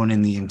tone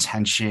and the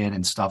intention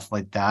and stuff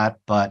like that.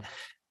 But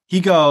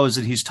he goes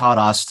and he's taught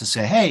us to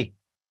say, hey,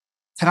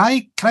 can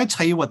I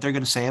tell you what they're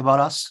going to say about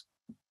us?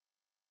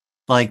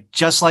 Like,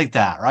 just like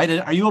that, right?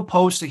 Are you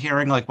opposed to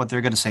hearing like what they're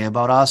going to say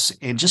about us?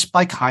 And just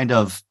by kind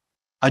of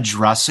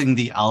addressing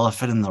the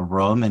elephant in the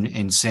room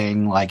and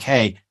saying like,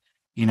 hey,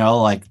 you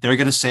know, like they're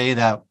going to say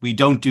that we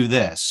don't do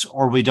this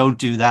or we don't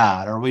do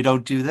that or we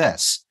don't do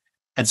this.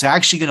 It's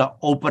actually going to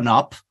open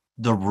up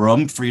the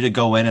room for you to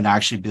go in and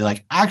actually be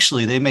like,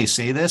 actually, they may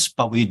say this,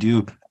 but we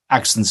do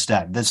X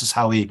instead. This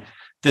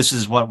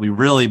is what we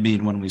really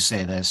mean when we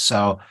say this.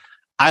 So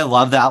I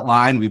love that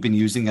line. We've been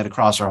using it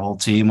across our whole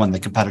team when the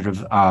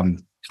competitive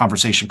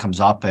conversation comes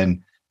up,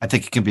 and I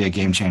think it can be a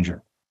game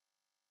changer.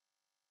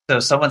 So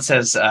someone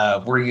says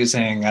we're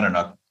using, I don't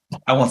know,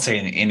 I won't say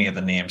any of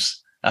the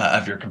names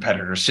of your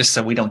competitors, just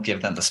so we don't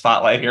give them the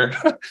spotlight here.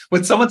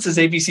 When someone says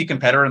ABC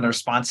competitor and the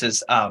response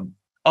is,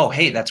 oh,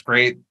 hey, that's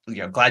great.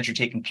 Glad you're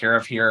taken care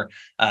of here,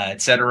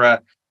 et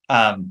cetera.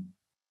 And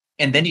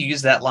then you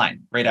use that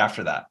line right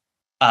after that.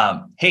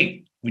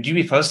 Hey, would you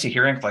be opposed to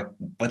hearing like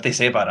what they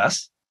say about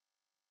us?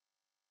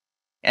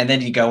 And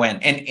then you go in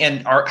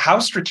and how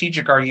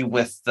strategic are you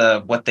with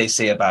the what they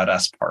say about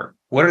us part?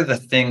 What are the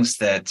things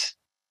that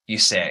you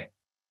say?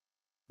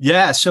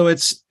 Yeah, so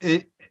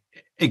it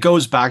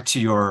goes back to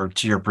your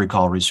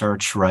pre-call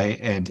research, right?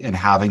 And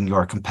having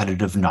your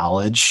competitive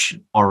knowledge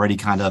already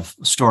kind of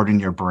stored in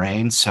your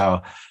brain.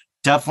 So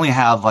definitely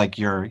have like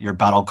your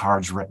battle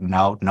cards written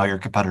out, know your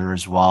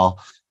competitors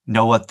well,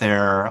 know what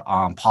their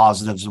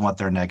positives and what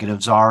their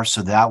negatives are.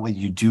 So that way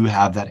you do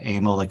have that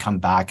ammo to come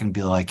back and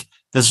be like,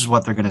 this is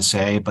what they're going to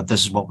say, but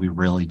this is what we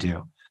really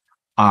do.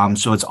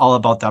 So it's all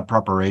about that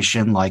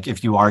preparation. Like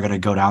if you are going to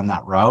go down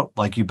that route,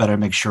 like you better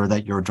make sure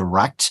that you're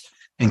direct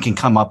and can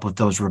come up with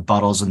those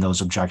rebuttals and those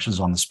objections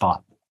on the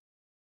spot.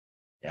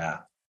 Yeah.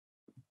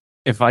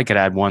 If I could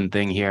add one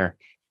thing here,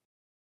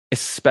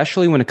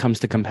 especially when it comes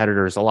to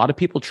competitors, a lot of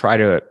people try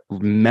to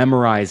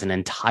memorize an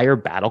entire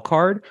battle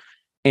card.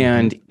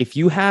 And if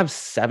you have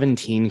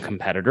 17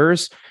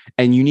 competitors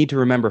and you need to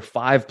remember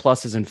 5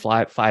 pluses and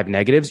 5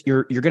 negatives,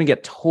 you're going to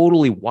get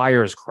totally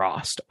wires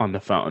crossed on the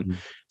phone.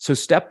 So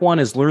step 1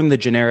 is learn the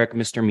generic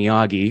Mr.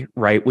 Miyagi,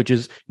 right? Which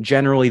is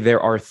generally there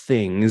are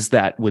things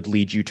that would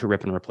lead you to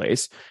rip and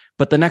replace.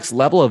 But the next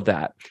level of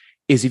that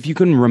is if you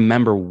can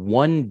remember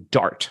 1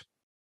 dart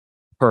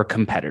per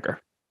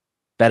competitor,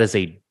 that is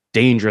a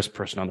dangerous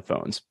person on the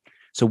phones.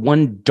 So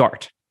 1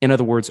 dart. In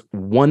other words,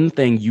 one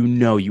thing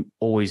you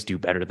always do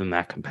better than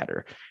that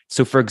competitor.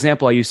 So for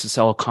example, I used to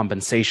sell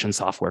compensation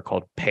software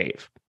called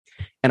Pave.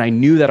 And I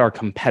knew that our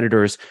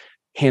competitors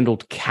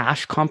handled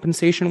cash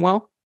compensation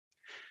well,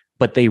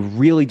 but they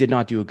really did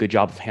not do a good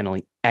job of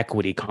handling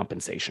equity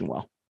compensation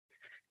well.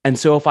 And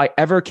so if I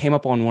ever came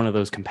up on one of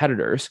those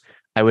competitors,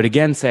 I would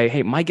again say,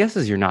 hey, my guess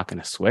is you're not going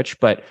to switch.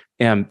 But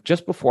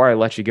just before I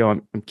let you go,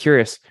 I'm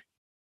curious,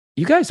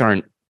 you guys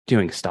aren't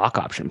doing stock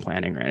option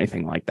planning or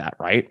anything like that,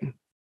 right?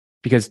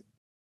 Because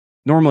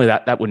normally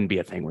that wouldn't be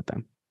a thing with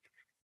them.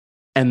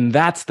 And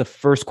that's the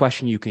first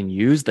question you can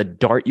use, the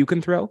dart you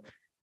can throw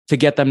to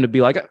get them to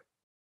be like,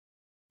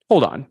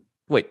 hold on,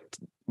 wait,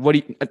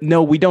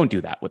 no, we don't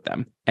do that with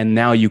them. And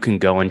now you can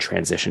go and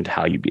transition to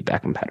how you beat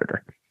that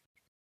competitor.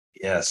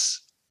 Yes.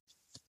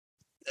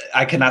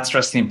 I cannot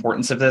stress the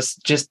importance of this.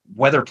 Just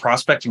whether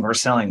prospecting or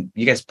selling,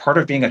 you guys, part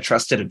of being a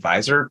trusted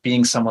advisor,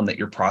 being someone that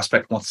your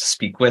prospect wants to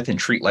speak with and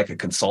treat like a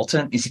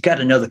consultant, is you got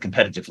to know the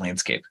competitive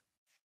landscape.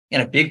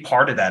 And a big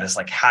part of that is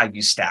like how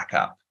you stack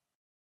up,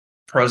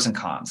 pros and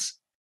cons.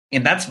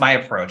 And that's my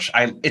approach.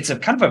 It's a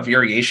kind of a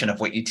variation of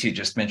what you two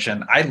just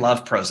mentioned. I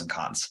love pros and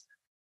cons.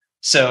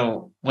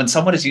 So when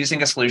someone is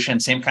using a solution,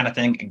 same kind of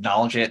thing,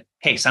 acknowledge it.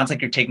 Hey, sounds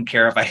like you're taken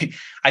care of.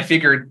 I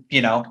figured,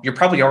 you're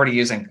probably already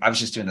using, I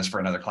was just doing this for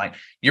another client.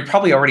 You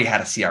probably already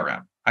had a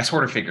CRM. I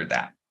sort of figured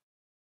that.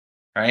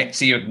 Right.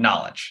 So you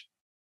acknowledge.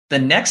 The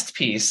next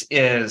piece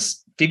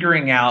is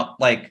figuring out,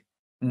 like,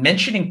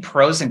 mentioning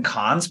pros and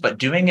cons, but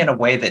doing it in a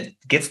way that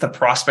gets the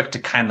prospect to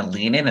kind of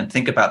lean in and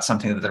think about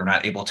something that they're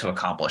not able to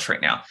accomplish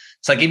right now.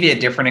 So I'll give you a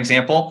different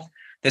example.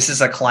 This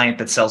is a client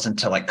that sells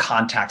into like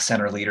contact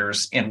center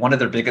leaders, and one of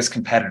their biggest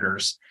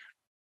competitors,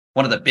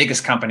 one of the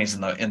biggest companies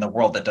in the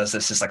world that does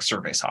this, is like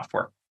survey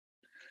software.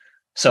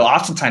 So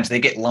oftentimes they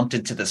get lumped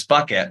into this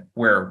bucket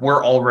where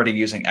we're already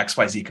using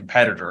XYZ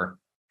competitor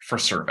for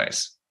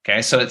surveys.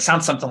 Okay. So it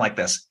sounds something like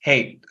this.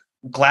 Hey,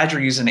 glad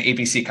you're using an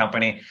ABC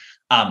company.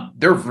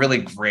 They're really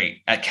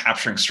great at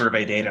capturing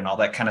survey data and all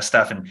that kind of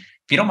stuff. And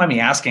if you don't mind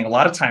me asking, a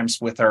lot of times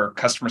with our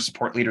customer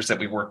support leaders that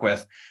we work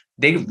with,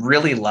 they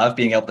really love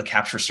being able to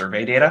capture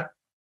survey data,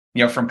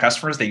 from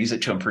customers. They use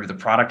it to improve the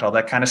product, all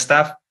that kind of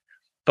stuff.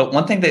 But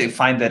one thing they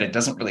find that it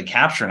doesn't really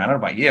capture, and I don't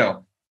know about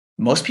you,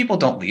 most people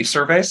don't leave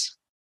surveys.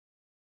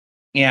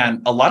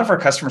 And a lot of our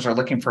customers are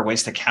looking for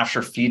ways to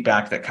capture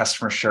feedback that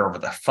customers share over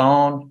the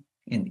phone,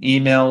 in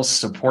emails,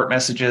 support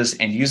messages,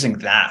 and using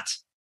that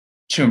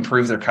to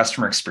improve their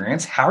customer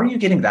experience. How are you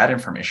getting that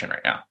information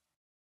right now?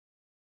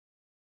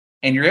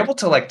 And you're able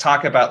to like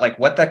talk about like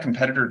what that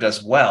competitor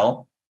does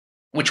well,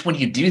 which when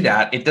you do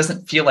that, it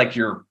doesn't feel like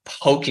you're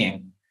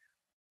poking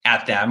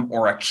at them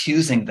or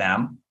accusing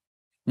them.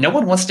 No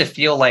one wants to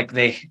feel like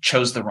they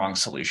chose the wrong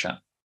solution,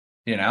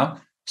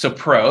 So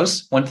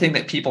pros, one thing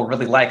that people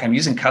really like, I'm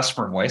using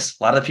customer voice.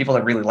 A lot of the people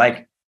that really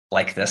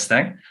like this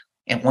thing.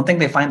 And one thing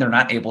they find they're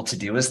not able to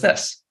do is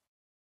this.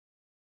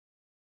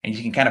 And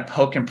you can kind of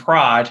poke and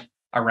prod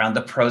around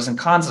the pros and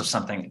cons of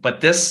something.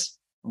 But this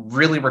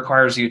really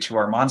requires you, to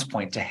Armand's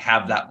point, to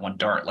have that one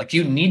dart. Like,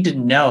 you need to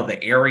know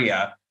the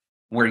area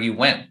where you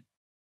win.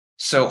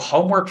 So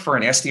homework for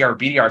an SDR,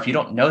 BDR, if you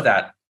don't know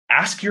that,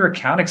 ask your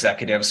account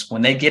executives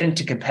when they get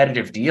into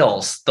competitive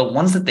deals, the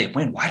ones that they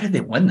win, why did they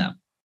win them?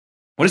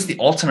 What is the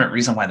ultimate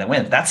reason why they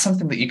win? That's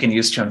something that you can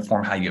use to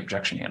inform how you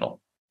objection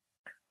handle.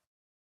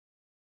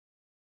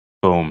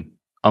 Boom.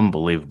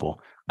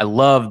 Unbelievable. I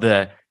love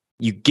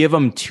you give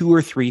them 2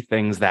 or 3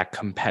 things that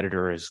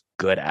competitor is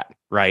good at,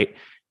 right?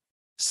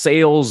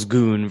 Sales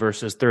goon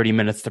versus 30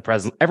 minutes to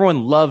present.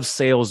 Everyone loves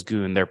sales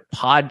goon. Their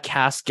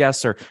podcast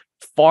guests are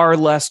far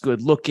less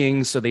good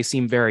looking, so they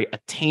seem very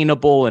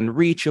attainable and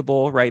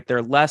reachable, right?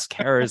 They're less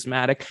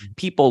charismatic.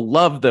 People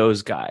love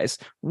those guys.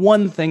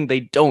 One thing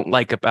they don't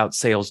like about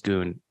sales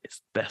goon is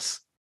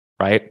this,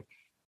 right?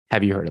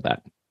 Have you heard of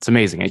that? It's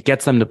amazing. It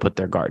gets them to put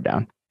their guard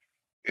down.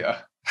 Yeah.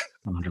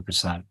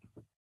 100%.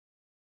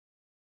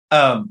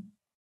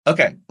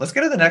 Okay, let's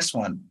go to the next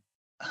one.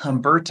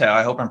 Humberto,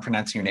 I hope I'm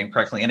pronouncing your name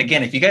correctly. And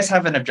again, if you guys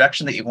have an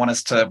objection that you want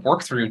us to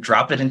work through,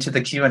 drop it into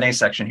the Q&A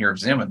section here of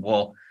Zoom, and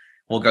we'll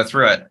go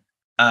through it.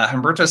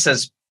 Humberto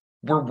says,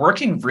 we're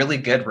working really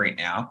good right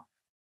now.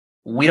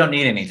 We don't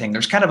need anything.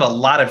 There's kind of a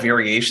lot of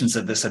variations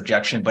of this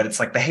objection, but it's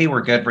like hey,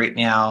 we're good right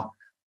now.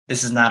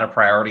 This is not a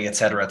priority, et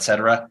cetera, et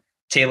cetera.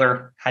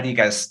 Taylor, how do you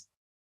guys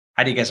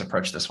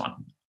approach this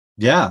one?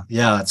 Yeah,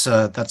 that's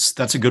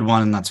a good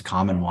one, and that's a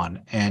common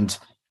one. And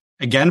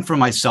again, for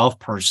myself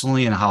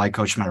personally, and how I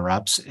coach my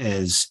reps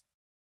is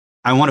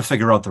I want to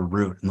figure out the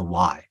root and the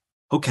why.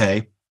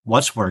 Okay,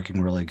 what's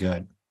working really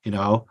good?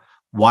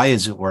 Why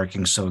is it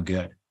working so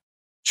good?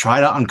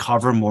 Try to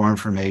uncover more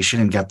information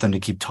and get them to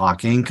keep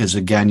talking. Because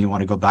again, you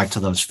want to go back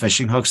to those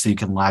fishing hooks that you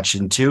can latch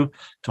into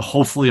to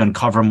hopefully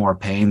uncover more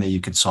pain that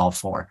you can solve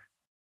for.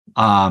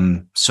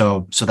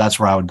 So that's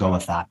where I would go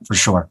with that for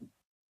sure.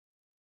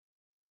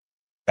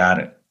 Got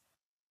it.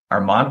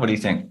 Armand, what do you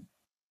think?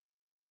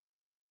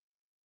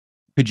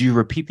 Could you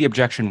repeat the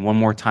objection one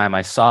more time?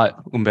 I saw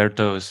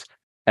Humberto's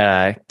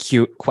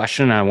cute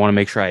question, and I want to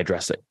make sure I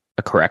address it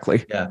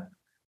correctly. Yeah.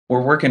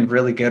 We're working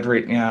really good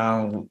right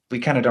now. We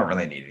kind of don't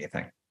really need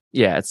anything.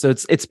 Yeah. So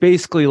it's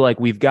basically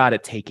like we've got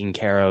it taken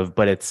care of,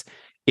 but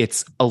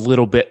it's a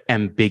little bit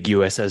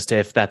ambiguous as to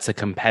if that's a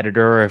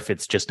competitor or if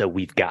it's just a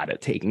we've got it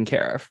taken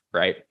care of,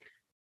 right?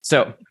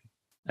 So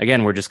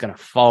again, we're just going to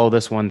follow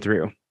this one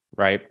through,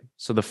 right?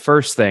 So the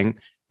first thing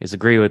is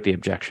agree with the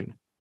objection.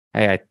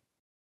 Hey, I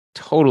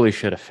totally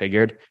should have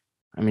figured.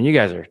 I mean, you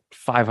guys are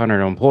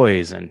 500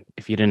 employees, and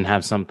if you didn't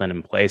have something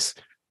in place,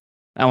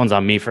 that one's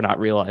on me for not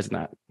realizing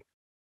that.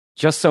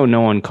 Just so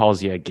no one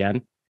calls you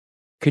again,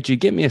 could you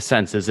give me a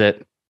sense? Is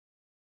it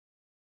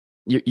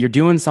you're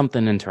doing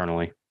something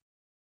internally?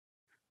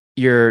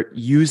 You're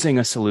using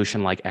a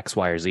solution like X,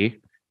 Y, or Z?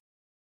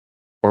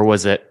 Or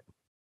was it,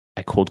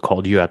 I cold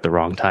called you at the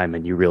wrong time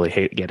and you really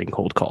hate getting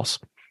cold calls?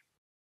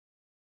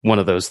 One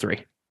of those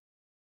 3.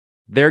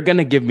 They're going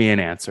to give me an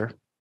answer.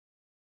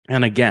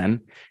 And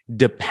again,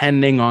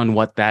 depending on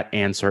what that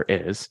answer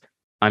is,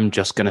 I'm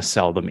just going to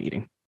sell the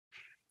meeting.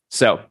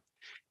 So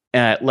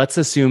let's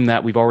assume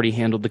that we've already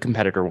handled the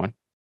competitor one.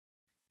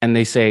 And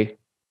they say,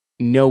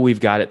 no, we've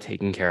got it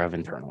taken care of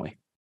internally,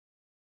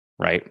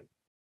 right?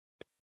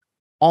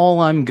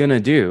 All I'm going to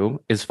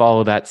do is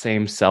follow that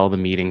same sell the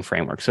meeting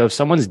framework. So if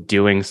someone's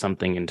doing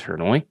something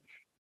internally,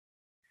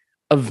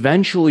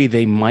 eventually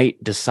they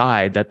might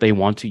decide that they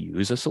want to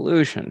use a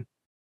solution,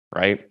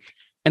 right?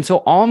 And so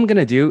all I'm going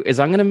to do is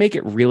I'm going to make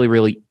it really,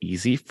 really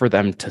easy for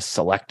them to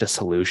select a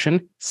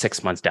solution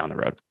 6 months down the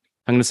road.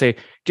 I'm going to say,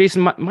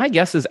 Jason, my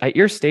guess is at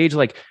your stage,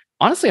 like,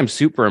 honestly, I'm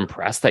super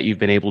impressed that you've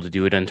been able to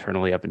do it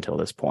internally up until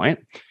this point,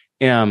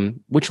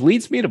 which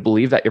leads me to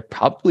believe that you're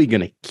probably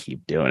going to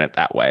keep doing it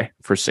that way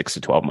for 6 to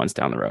 12 months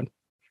down the road.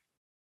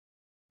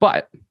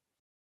 But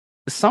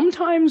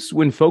sometimes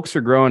when folks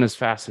are growing as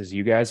fast as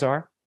you guys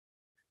are,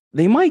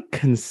 they might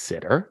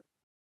consider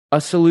a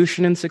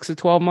solution in 6 to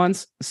 12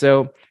 months.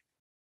 So,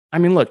 I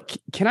mean, look,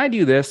 can I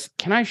do this?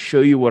 Can I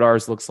show you what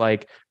ours looks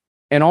like?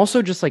 And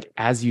also just like,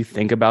 as you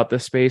think about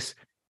this space,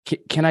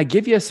 can I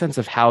give you a sense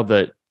of how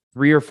the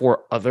 3 or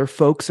 4 other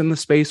folks in the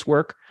space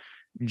work?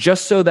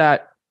 Just so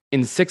that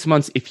in 6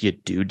 months, if you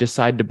do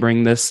decide to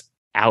bring this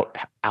out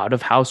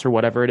of house or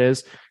whatever it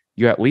is,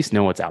 you at least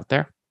know what's out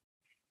there.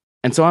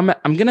 And so I'm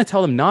going to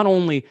tell them not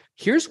only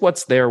here's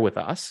what's there with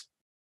us,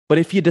 but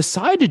if you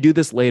decide to do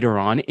this later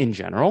on in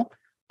general,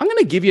 I'm going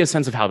to give you a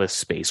sense of how this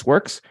space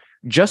works,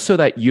 just so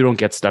that you don't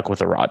get stuck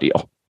with a raw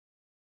deal.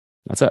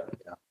 That's it.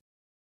 Yeah.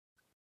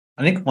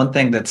 I think one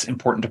thing that's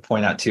important to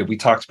point out too, we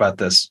talked about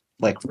this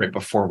like right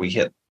before we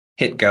hit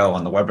go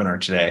on the webinar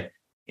today,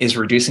 is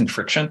reducing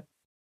friction.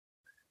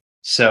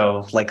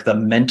 So like the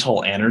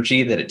mental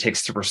energy that it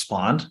takes to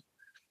respond.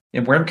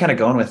 And where I'm kind of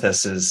going with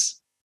this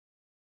is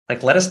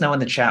like, let us know in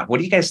the chat, what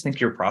do you guys think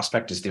your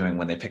prospect is doing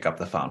when they pick up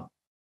the phone?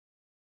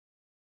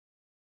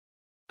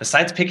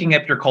 Besides picking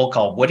up your cold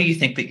call, what do you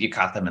think that you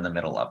caught them in the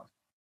middle of?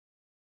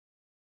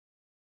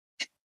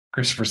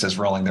 Christopher says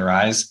rolling their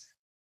eyes.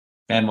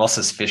 Manuel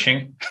says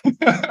fishing.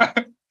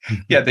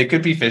 Yeah, they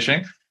could be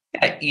fishing.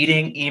 Yeah,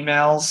 eating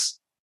emails,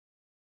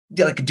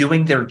 like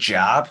doing their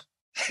job.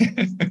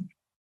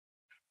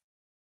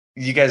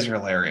 You guys are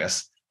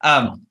hilarious.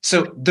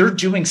 So they're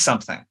doing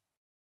something,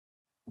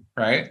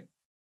 right?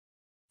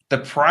 The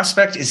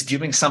prospect is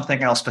doing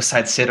something else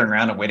besides sitting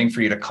around and waiting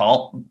for you to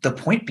call. The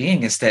point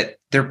being is that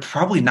they're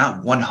probably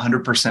not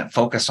 100%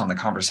 focused on the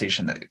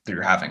conversation that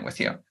you're having with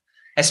you.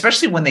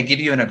 Especially when they give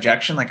you an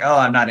objection, like, oh,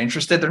 I'm not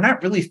interested. They're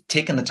not really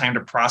taking the time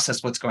to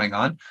process what's going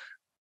on.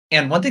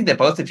 And one thing that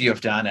both of you have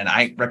done, and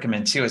I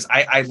recommend too, is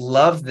I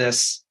love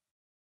this,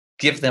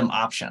 give them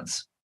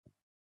options.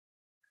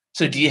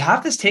 So do you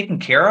have this taken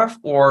care of,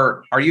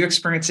 or are you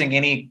experiencing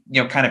any,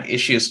 kind of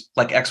issues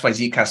like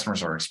XYZ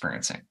customers are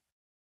experiencing?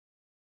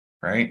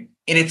 Right.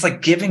 And it's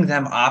like giving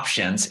them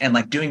options and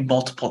like doing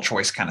multiple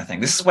choice kind of thing.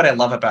 This is what I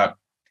love about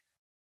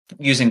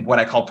using what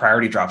I call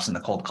priority drops in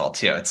the cold call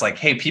too. It's like,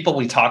 hey, people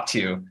we talk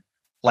to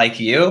like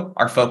you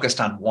are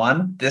focused on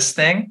 1, this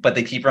thing, but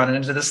they keep running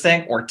into this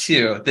thing, or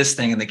 2, this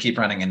thing, and they keep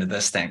running into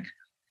this thing.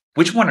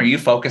 Which one are you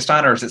focused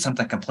on? Or is it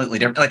something completely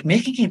different? Like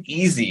making it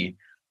easy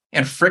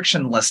and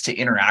frictionless to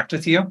interact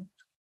with you,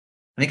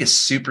 I think is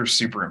super,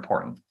 super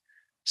important.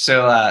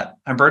 So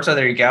Humberto,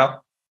 there you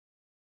go.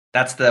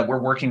 That's we're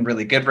working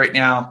really good right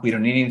now. We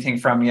don't need anything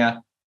from you.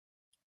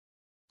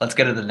 Let's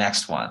go to the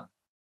next one.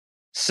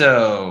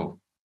 So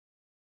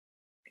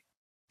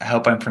I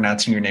hope I'm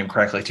pronouncing your name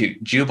correctly too.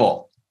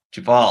 Jubal,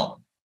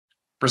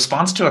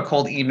 response to a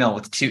cold email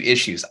with 2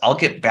 issues. I'll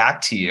get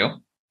back to you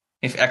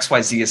if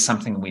XYZ is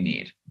something we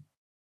need.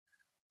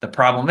 The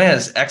problem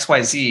is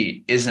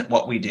XYZ isn't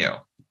what we do.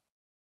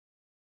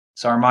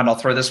 So Armand, I'll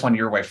throw this one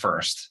your way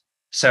first.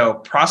 So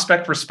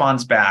prospect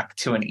responds back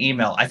to an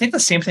email. I think the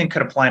same thing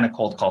could apply in a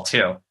cold call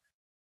too,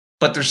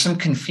 but there's some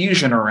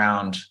confusion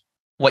around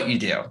what you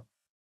do.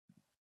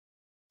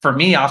 For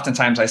me,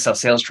 oftentimes I sell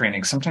sales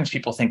training. Sometimes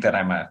people think that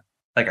I'm a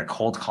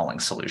cold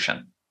calling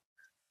solution,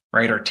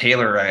 right? Or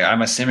Taylor,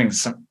 I'm assuming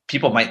some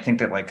people might think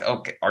that like,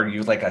 okay, are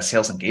you like a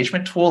sales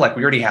engagement tool? Like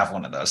we already have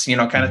one of those,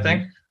 kind of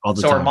thing. All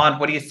the so time. Armand,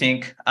 what do you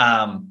think?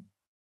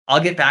 I'll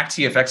get back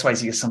to you if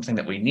XYZ is something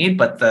that we need,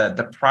 but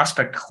the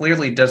prospect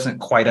clearly doesn't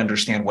quite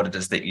understand what it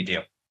is that you do.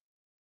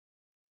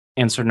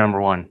 Answer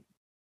number 1,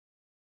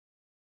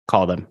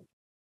 call them.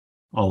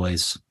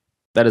 Always.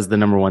 That is the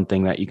number 1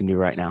 thing that you can do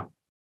right now.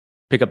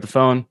 Pick up the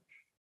phone,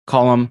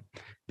 call them,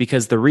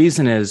 because the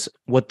reason is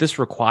what this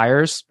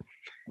requires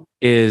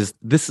is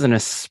this is an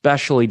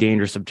especially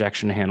dangerous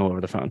objection to handle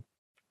over the phone,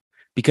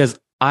 because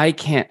I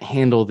can't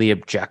handle the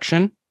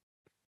objection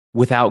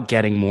without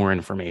getting more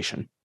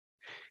information.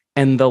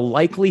 And the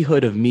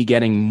likelihood of me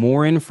getting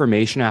more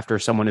information after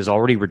someone has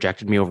already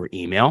rejected me over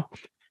email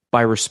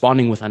by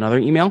responding with another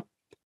email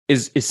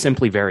is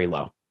simply very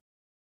low,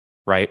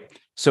 right?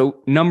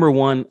 So number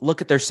 1,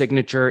 look at their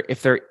signature.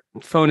 If their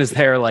phone is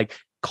there, like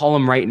call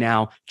them right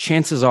now.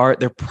 Chances are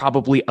they're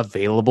probably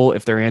available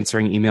if they're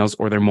answering emails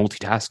or they're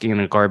multitasking in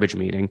a garbage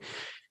meeting.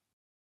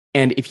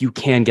 And if you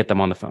can, get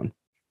them on the phone.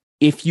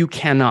 If you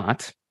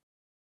cannot,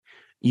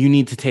 you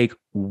need to take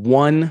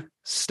one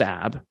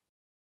stab,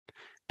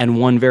 and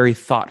one very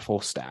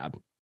thoughtful stab,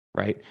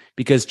 right?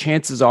 Because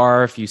chances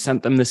are, if you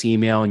sent them this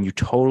email and you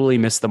totally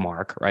missed the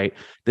mark, right?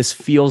 This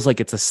feels like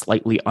it's a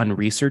slightly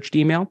unresearched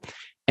email,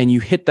 and you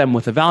hit them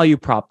with a value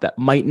prop that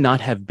might not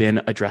have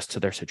been addressed to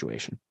their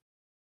situation.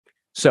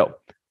 So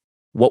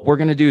what we're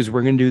going to do is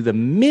we're going to do the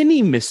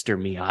mini Mr.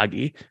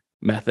 Miyagi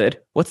method.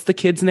 What's the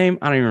kid's name?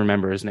 I don't even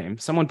remember his name.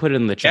 Someone put it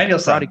in the chat.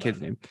 Daniel-san.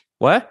 Kid's name.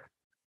 What?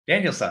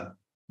 Daniel-san.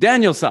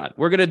 Daniel-san.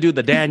 We're going to do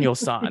the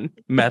Daniel-san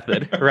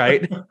method,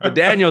 right? The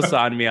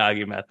Daniel-san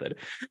Miyagi method.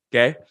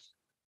 Okay.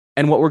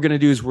 And what we're going to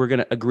do is we're going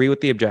to agree with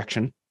the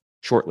objection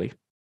shortly,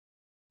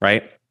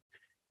 right?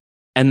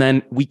 And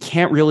then we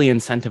can't really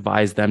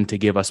incentivize them to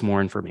give us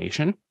more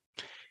information,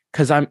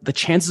 because the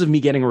chances of me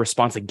getting a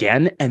response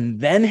again and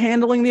then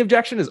handling the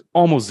objection is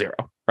almost zero,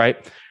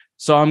 right?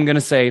 So I'm going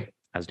to say,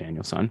 as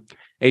Daniel-san,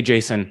 hey,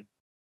 Jason,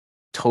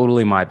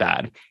 totally my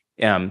bad.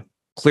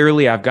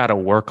 Clearly, I've got to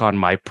work on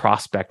my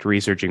prospect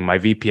researching. My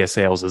VP of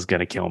sales is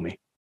going to kill me,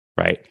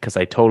 right? Because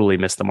I totally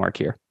missed the mark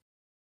here.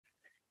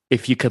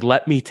 If you could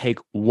let me take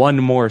one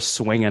more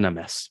swing and a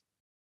miss.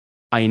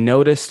 I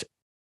noticed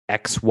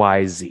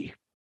XYZ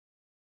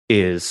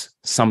is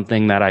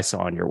something that I saw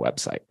on your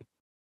website.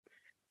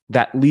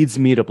 That leads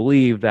me to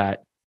believe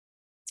that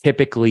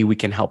typically we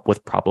can help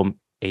with problem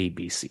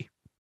ABC.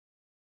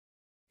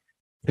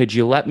 Could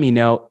you let me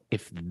know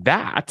if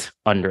that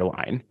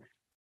underline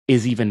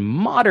is even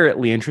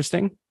moderately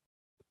interesting,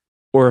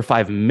 or if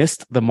I've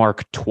missed the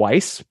mark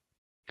twice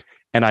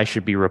and I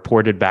should be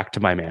reported back to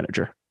my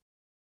manager?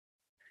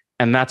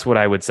 And that's what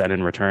I would send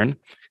in return.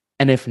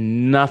 And if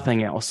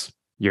nothing else,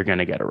 you're going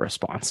to get a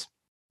response.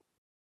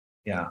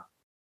 Yeah.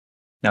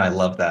 No, I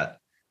love that.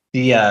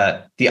 The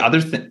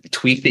other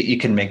tweak that you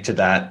can make to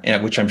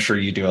that, which I'm sure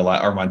you do a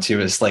lot, Armand, too,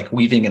 is like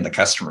weaving in the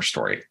customer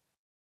story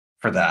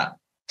for that.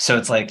 So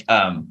it's like,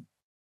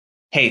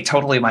 hey,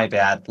 totally my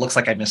bad. Looks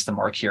like I missed the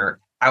mark here.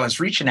 I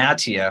was reaching out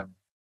to you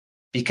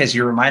because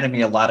you reminded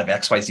me a lot of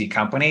XYZ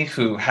company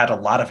who had a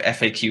lot of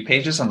FAQ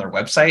pages on their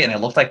website, and it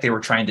looked like they were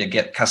trying to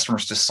get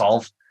customers to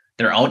solve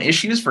their own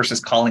issues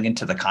versus calling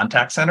into the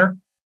contact center.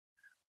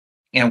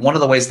 And one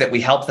of the ways that we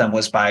helped them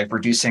was by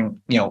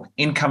reducing,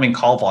 incoming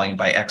call volume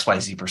by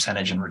XYZ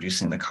percentage and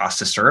reducing the cost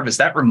to serve. Is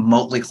that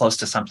remotely close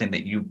to something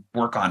that you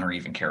work on or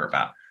even care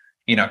about,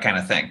 kind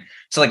of thing?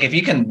 So like if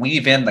you can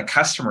weave in the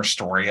customer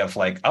story of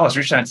like, oh, I was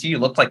reaching out to you,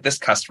 looked like this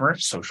customer,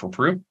 social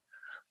proof.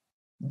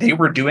 They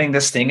were doing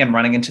this thing and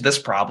running into this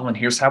problem, and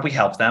here's how we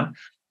help them.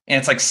 And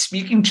it's like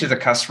speaking to the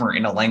customer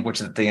in a language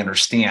that they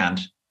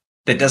understand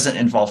that doesn't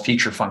involve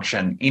feature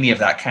function, any of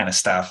that kind of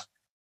stuff.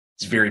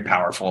 It's very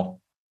powerful.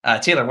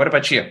 Taylor, what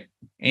about you?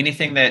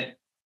 Anything that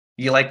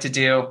you like to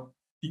do?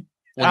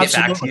 We'll get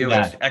back to you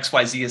if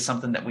XYZ is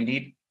something that we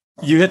need.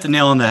 You hit the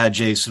nail on the head,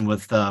 Jason,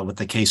 with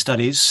the case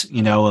studies,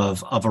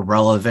 of a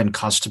relevant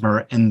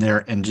customer in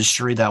their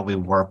industry that we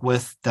work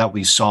with, that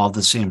we solve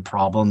the same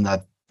problem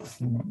that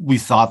we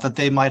thought that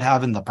they might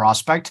have in the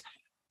prospect.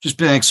 Just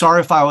being like,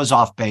 sorry if I was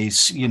off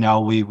base. We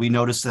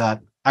noticed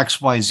that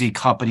XYZ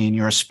company in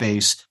your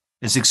space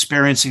is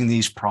experiencing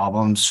these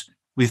problems.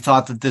 We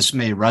thought that this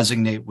may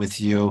resonate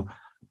with you.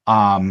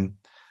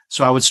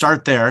 So I would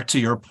start there, to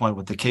your point,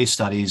 with the case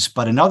studies.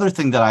 But another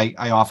thing that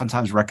I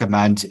oftentimes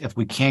recommend, if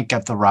we can't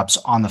get the reps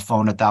on the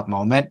phone at that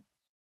moment,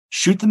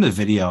 shoot them a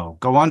video.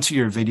 Go onto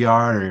your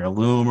Vidyard or your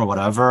Loom or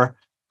whatever.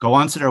 Go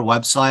onto their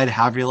website,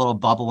 have your little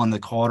bubble in the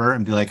corner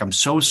and be like, I'm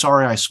so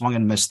sorry I swung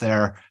and missed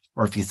there.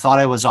 Or if you thought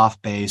I was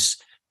off base,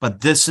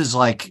 but this is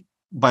like,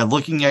 by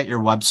looking at your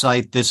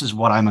website, this is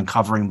what I'm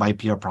uncovering might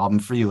be a problem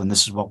for you. And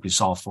this is what we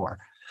solve for.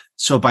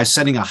 So by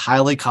sending a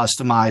highly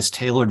customized,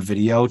 tailored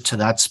video to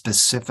that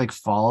specific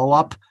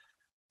follow-up,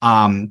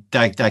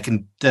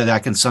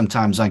 that can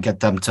sometimes get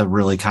them to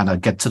really kind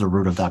of get to the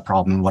root of that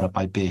problem and what it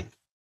might be.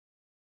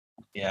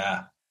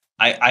 Yeah,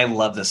 I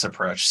love this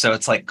approach. So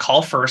it's like,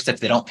 call first. If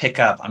they don't pick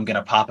up, I'm going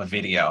to pop a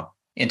video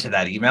into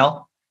that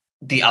email.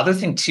 The other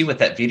thing too with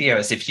that video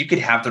is if you could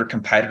have their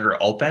competitor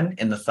open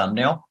in the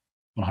thumbnail.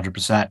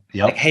 100%.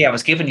 Yep. Like, hey, I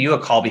was giving you a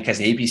call because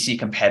ABC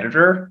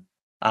competitor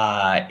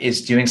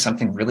is doing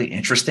something really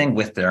interesting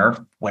with their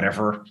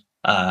whatever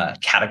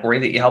category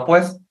that you help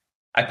with.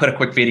 I put a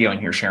quick video in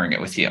here sharing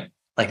it with you.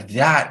 Like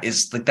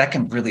that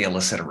can really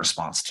elicit a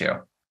response too.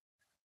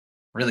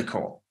 Really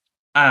cool.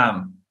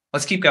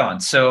 Let's keep going.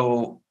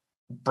 So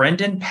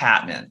Brendan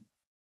Patman,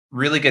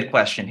 really good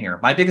question here.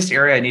 My biggest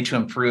area I need to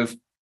improve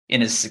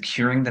in is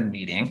securing the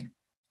meeting.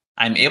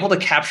 I'm able to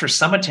capture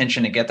some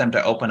attention and get them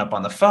to open up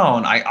on the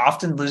phone. I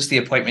often lose the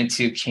appointment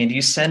to, can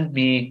you send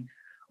me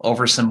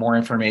over some more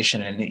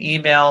information in an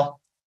email?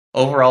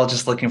 Overall,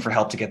 just looking for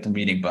help to get the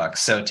meeting booked.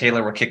 So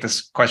Taylor, we'll kick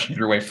this question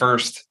your way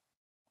first.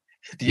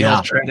 The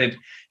old dreaded,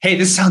 hey,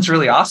 this sounds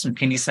really awesome.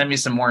 Can you send me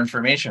some more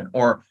information?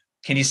 Or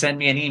can you send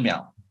me an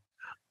email?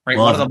 Right.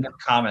 One of the more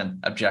common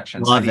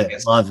objections. Love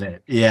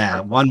it. Yeah.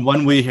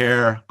 One we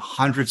hear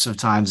hundreds of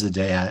times a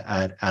day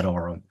at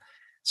Aurum.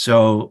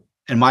 So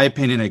in my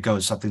opinion, it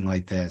goes something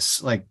like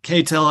this: like,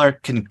 hey Taylor,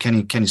 can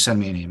you send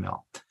me an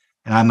email?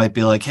 And I might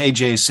be like, hey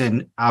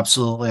Jason,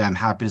 absolutely, I'm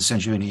happy to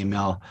send you an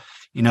email.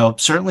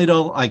 Certainly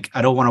don't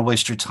I don't want to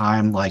waste your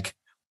time. Like,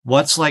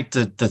 what's like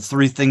the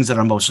three things that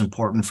are most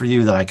important for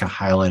you that I can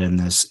highlight in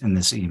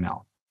this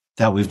email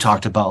that we've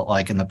talked about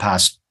like in the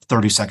past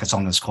 30 seconds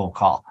on this cold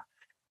call.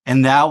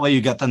 And that way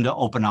you get them to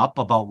open up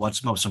about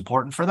what's most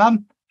important for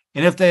them.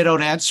 And if they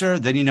don't answer,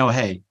 then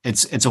hey,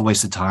 it's a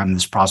waste of time.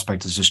 This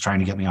prospect is just trying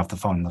to get me off the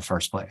phone in the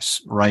first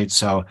place, right?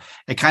 So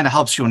it kind of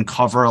helps you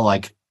uncover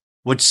like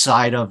which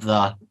side of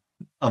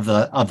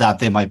that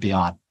they might be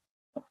on.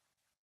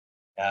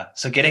 Yeah.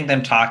 So getting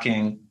them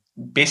talking,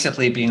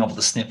 basically being able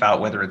to sniff out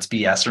whether it's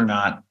BS or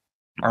not.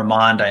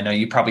 Armand, I know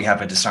you probably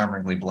have a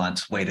disarmingly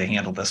blunt way to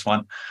handle this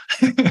one.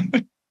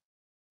 There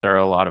are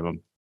a lot of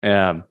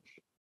them.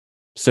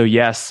 So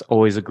yes,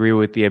 always agree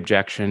with the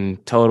objection.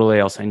 Totally.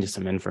 I'll send you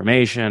some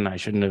information. I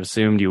shouldn't have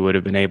assumed you would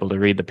have been able to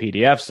read the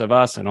PDFs of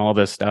us and all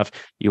this stuff.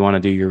 You want to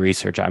do your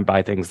research. I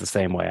buy things the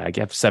same way. I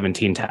have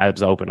 17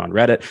 tabs open on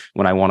Reddit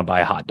when I want to buy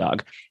a hot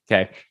dog.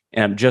 Okay.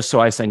 And just so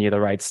I send you the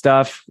right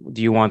stuff,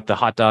 do you want the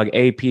hot dog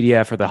A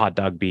PDF or the hot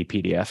dog B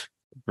PDF?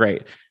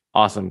 Great.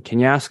 Awesome.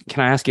 Can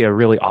I ask you a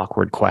really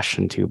awkward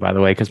question too, by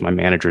the way, because my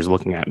manager's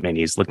looking at me and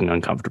he's looking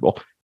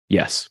uncomfortable.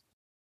 Yes.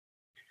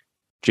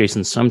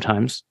 Jason,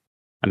 sometimes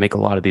I make a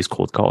lot of these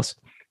cold calls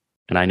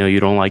and I know you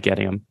don't like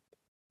getting them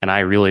and I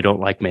really don't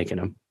like making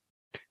them.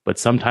 But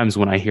sometimes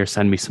when I hear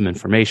send me some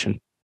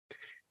information,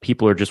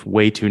 people are just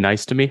way too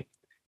nice to me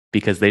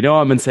because they know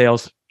I'm in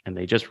sales and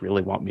they just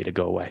really want me to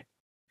go away.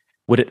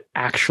 Would it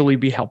actually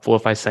be helpful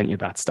if I sent you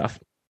that stuff?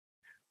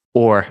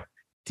 Or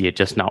do you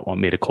just not want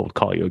me to cold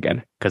call you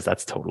again? Because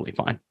that's totally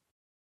fine.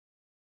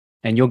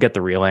 And you'll get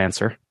the real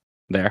answer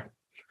there.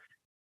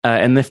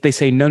 And if they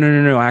say,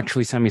 no,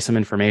 actually send me some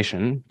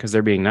information because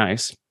they're being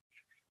nice,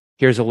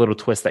 here's a little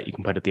twist that you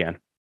can put at the end.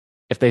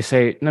 If they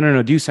say,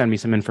 no, do send me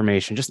some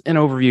information, just an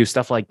overview,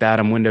 stuff like that.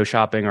 I'm window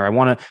shopping, or I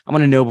want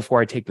to know before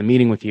I take the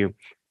meeting with you.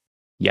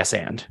 Yes,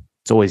 and.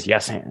 It's always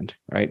yes, and,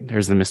 right?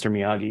 There's the Mr.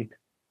 Miyagi.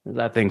 There's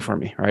that thing for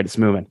me, right? It's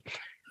moving.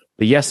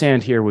 The yes,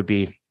 and here would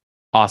be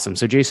awesome.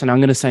 So Jason, I'm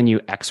going to send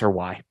you X or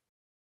Y.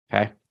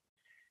 Okay.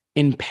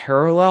 In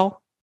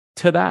parallel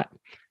to that,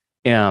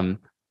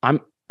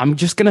 I'm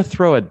just going to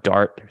throw a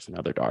dart. There's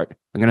another dart.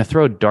 I'm going to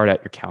throw a dart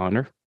at your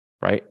calendar,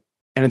 right?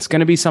 And it's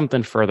going to be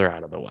something further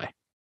out of the way,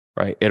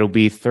 right? It'll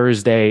be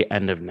Thursday,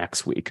 end of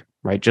next week,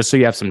 right? Just so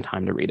you have some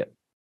time to read it.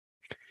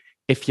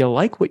 If you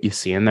like what you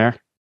see in there,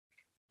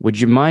 would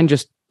you mind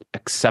just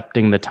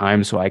accepting the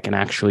time so I can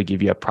actually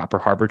give you a proper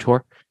harbor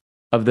tour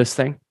of this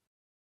thing?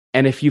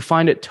 And if you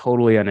find it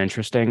totally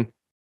uninteresting,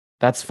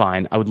 that's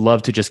fine. I would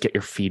love to just get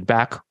your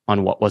feedback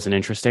on what wasn't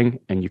interesting,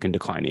 and you can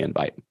decline the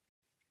invite.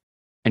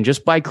 And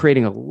just by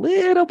creating a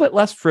little bit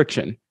less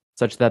friction,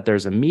 such that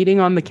there's a meeting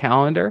on the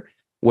calendar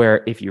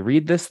where if you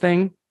read this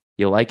thing,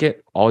 you like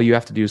it, all you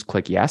have to do is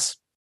click yes,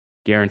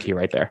 guarantee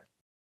right there.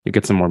 You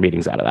get some more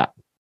meetings out of that.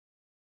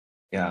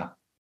 Yeah,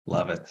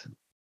 love it.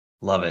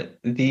 Love it.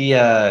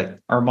 The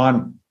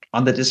Armand,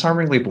 on the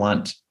disarmingly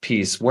blunt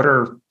piece,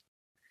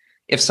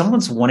 if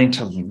someone's wanting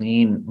to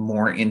lean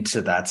more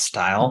into that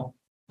style,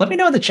 let me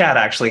know in the chat,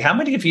 actually, how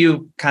many of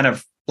you kind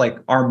of like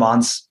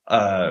Armand's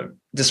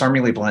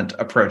disarmingly blunt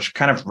approach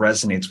kind of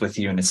resonates with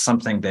you and it's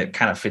something that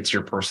kind of fits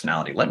your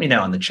personality? Let me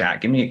know in the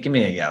chat. Give me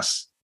a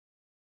yes.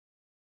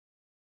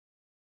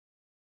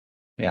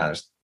 Yeah,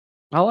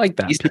 I like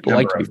that. People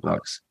like to be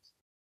blunt.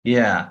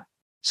 Yeah.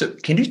 So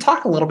can you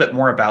talk a little bit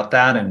more about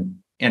that and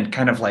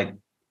kind of like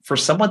for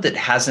someone that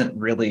hasn't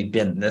really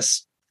been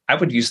this, I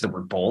would use the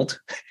word bold,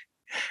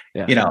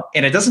 yeah.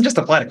 And it doesn't just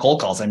apply to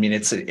cold calls. I mean,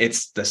 it's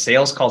the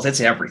sales calls, it's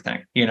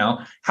everything,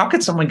 how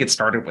could someone get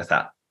started with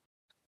that?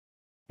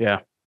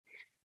 Yeah.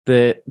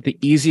 The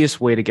easiest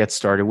way to get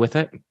started with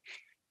it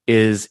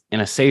is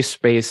in a safe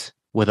space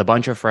with a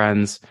bunch of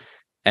friends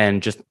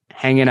and just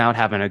hanging out,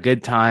 having a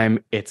good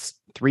time. It's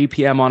 3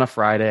 p.m. on a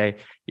Friday.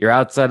 You're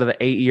outside of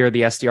the AE or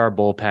the SDR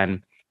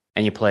bullpen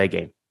and you play a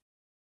game.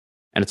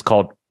 And it's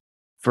called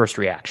First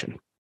Reaction.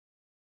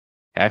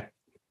 Okay.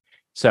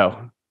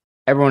 So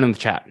everyone in the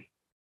chat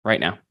right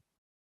now,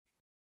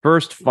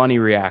 first funny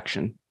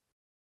reaction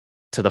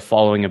to the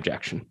following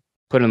objection.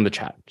 Put it in the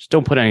chat. Just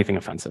don't put anything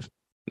offensive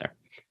there.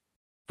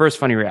 First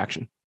funny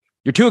reaction.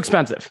 You're too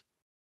expensive.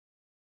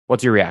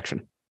 What's your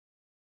reaction?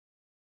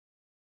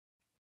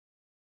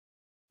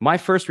 My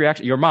first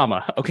reaction, your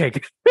mama. Okay.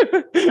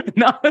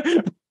 not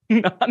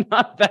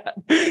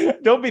that.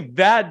 Don't be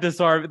that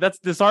disarming. That's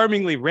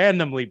disarmingly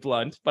randomly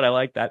blunt, but I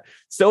like that.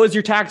 So is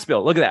your tax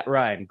bill. Look at that,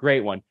 Ryan.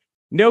 Great one.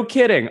 No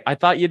kidding. I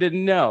thought you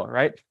didn't know,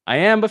 right? I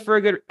am, but for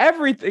a good,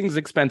 everything's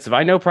expensive.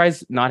 I know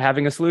price, not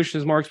having a solution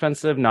is more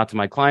expensive, not to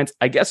my clients.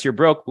 I guess you're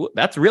broke. Ooh,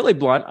 that's really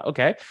blunt.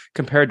 Okay.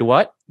 Compared to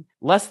what?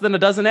 Less than a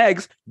dozen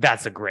eggs.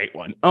 That's a great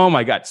one. Oh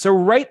my God. So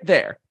right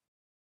there.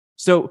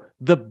 So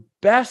the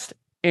best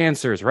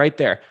answers right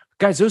there.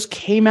 Guys, those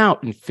came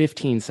out in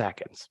 15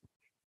 seconds.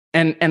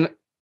 And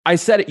I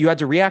said it, you had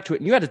to react to it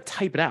and you had to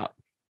type it out.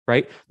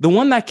 right? The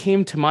one that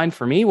came to mind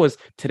for me was,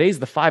 today's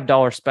the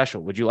 $5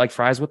 special. Would you like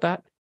fries with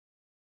that?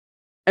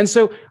 And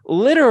so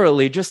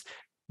literally just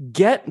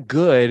get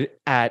good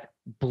at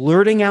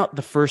blurting out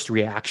the first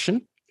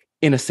reaction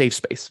in a safe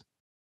space.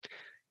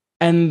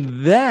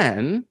 And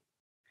then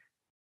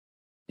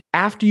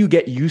after you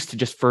get used to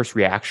just first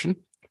reaction,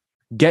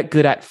 get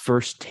good at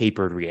first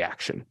tapered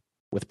reaction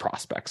with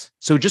prospects.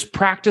 So just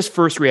practice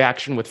first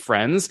reaction with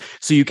friends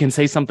so you can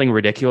say something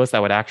ridiculous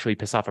that would actually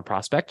piss off a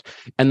prospect,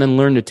 and then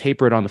learn to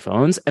taper it on the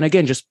phones. And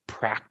again, just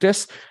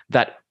practice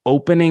that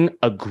opening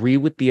agree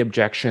with the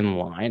objection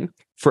line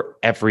for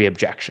every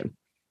objection.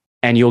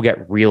 And you'll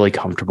get really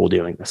comfortable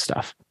doing this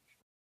stuff.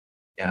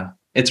 Yeah.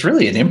 It's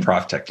really an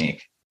improv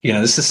technique.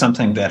 This is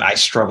something that I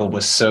struggled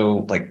with. So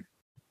God,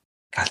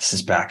 this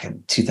is back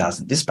in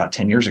 2000. This is about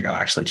 10 years ago,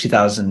 actually,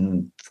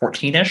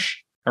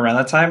 2014-ish, around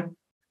that time.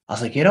 I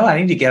was like, I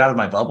need to get out of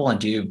my bubble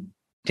and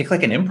take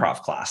like an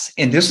improv class.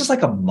 And this was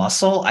like a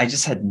muscle I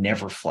just had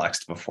never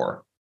flexed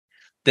before.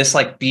 This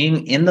like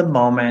being in the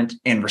moment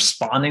and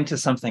responding to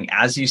something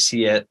as you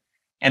see it.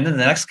 And then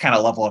the next kind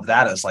of level of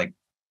that is like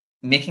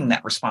making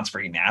that response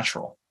very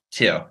natural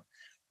too.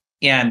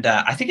 And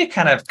I think it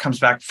kind of comes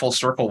back full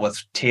circle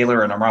with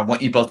Taylor and Amram,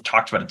 what you both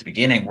talked about at the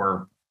beginning,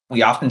 where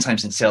we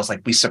oftentimes in sales,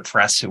 like we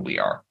suppress who we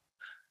are,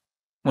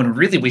 when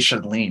really we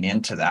should lean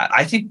into that.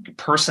 I think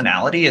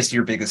personality is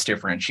your biggest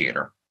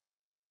differentiator.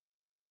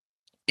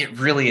 It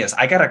really is.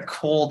 I got a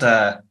cold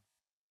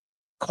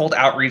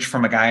outreach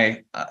from a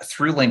guy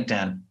through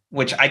LinkedIn,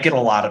 which I get a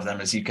lot of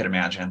them, as you could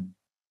imagine.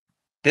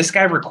 This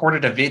guy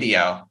recorded a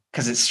video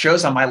because it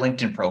shows on my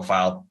LinkedIn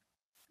profile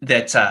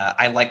that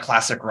I like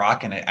classic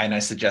rock, and I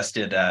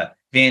suggested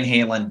Van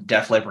Halen,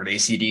 Def Leppard,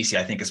 AC/DC,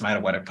 I think is might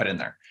have what I put in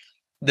there.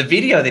 The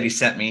video that he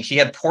sent me, he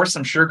had Pour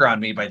Some Sugar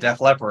on Me by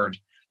Def Leppard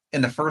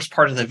in the first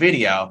part of the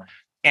video.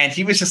 And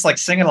he was just like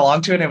singing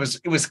along to it. And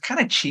it was kind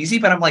of cheesy,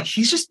 but I'm like,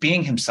 he's just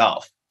being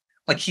himself.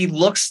 Like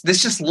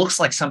this just looks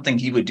like something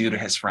he would do to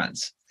his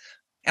friends.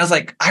 And I was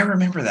like, I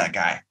remember that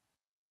guy.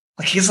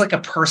 Like he's like a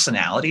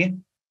personality.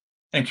 And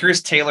I'm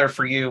curious, Taylor,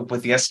 for you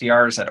with the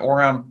SDRs at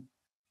Orem,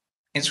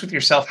 it's with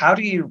yourself. How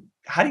do you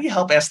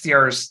help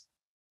SDRs?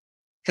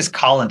 Because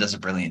Colin does a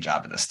brilliant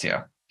job of this too.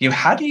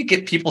 How do you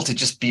get people to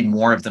just be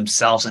more of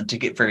themselves and to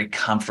get very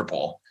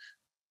comfortable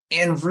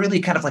and really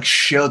kind of like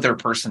show their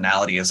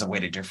personality as a way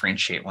to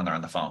differentiate when they're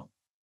on the phone?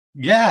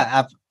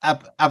 Yeah,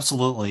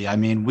 absolutely. I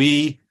mean,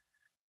 we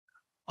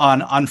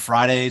on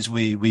Fridays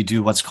we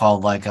do what's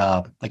called like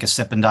a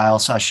sip and dial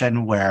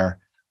session where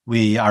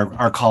we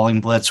our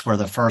calling blitz, where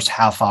the first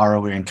half hour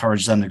we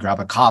encourage them to grab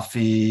a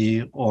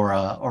coffee or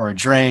a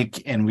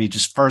drink, and we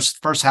just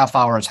first half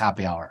hour is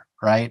happy hour,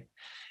 right?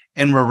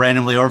 And we're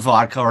randomly or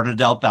vodka or an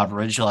adult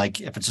beverage, like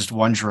if it's just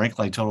one drink,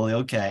 like totally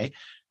okay.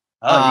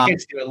 Oh, you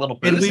guys do a little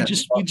bit. And we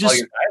just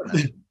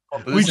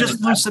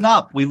loosen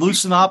up. We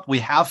loosen up. We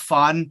have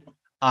fun.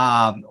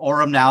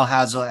 Orem now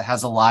has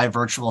a live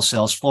virtual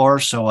sales floor,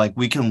 so like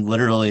we can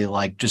literally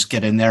like just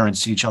get in there and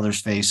see each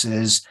other's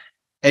faces,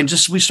 and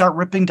we start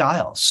ripping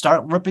dials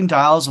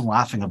and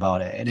laughing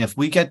about it. And if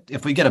we get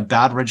a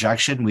bad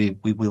rejection, we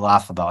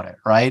laugh about it,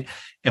 right?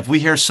 If we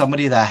hear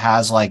somebody that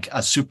has like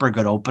a super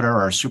good opener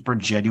or a super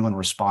genuine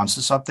response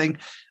to something,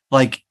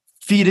 like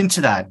feed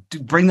into that,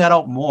 bring that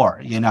out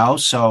more,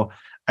 So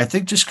I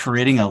think just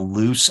creating a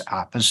loose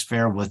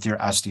atmosphere with your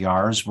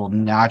SDRs will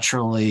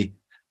naturally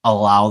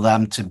allow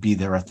them to be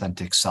their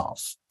authentic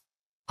self.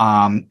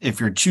 If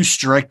you're too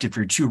strict, if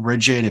you're too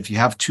rigid, if you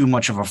have too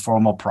much of a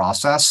formal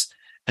process,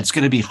 it's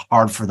going to be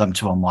hard for them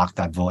to unlock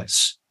that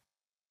voice.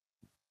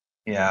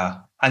 Yeah.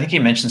 I think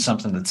you mentioned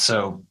something that's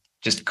so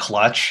just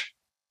clutch.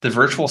 The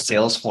virtual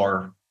sales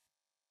floor,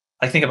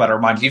 I think about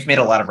Armand, you've made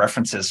a lot of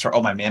references to,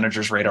 my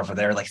manager's right over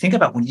there. Like think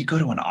about when you go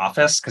to an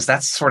office, because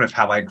that's sort of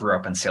how I grew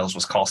up in sales,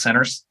 was call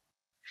centers.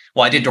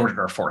 Well, I did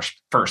door-to-door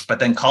first, but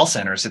then call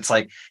centers, it's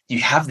like you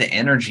have the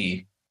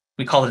energy.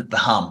 We call it the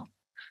hum.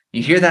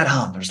 You hear that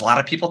hum. There's a lot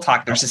of people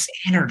talk. There's this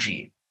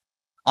energy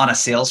on a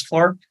sales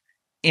floor.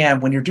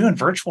 And when you're doing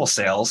virtual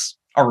sales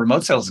or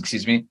remote sales,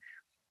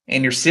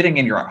 and you're sitting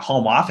in your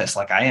home office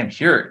like I am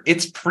here,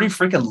 it's pretty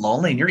freaking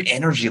lonely and your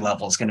energy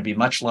level is going to be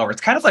much lower.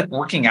 It's kind of like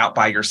working out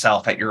by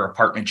yourself at your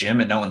apartment gym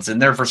and no one's in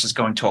there versus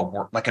going to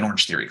an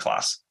Orange Theory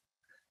class.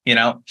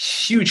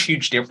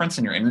 Huge difference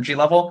in your energy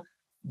level.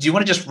 Do you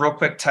want to just real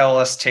quick tell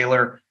us,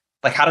 Taylor,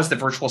 like how does the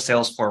virtual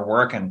sales floor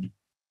work? And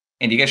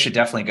you guys should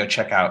definitely go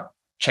check out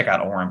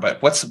Orem.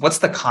 But what's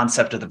the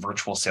concept of the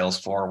virtual sales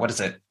floor? What does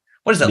it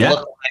look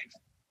like?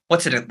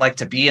 What's it like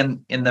to be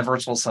in the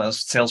virtual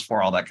sales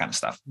floor, all that kind of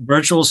stuff?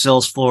 Virtual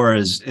sales floor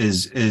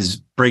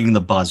is bringing the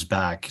buzz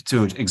back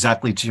to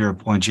exactly to your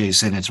point,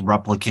 Jason. It's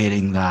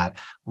replicating that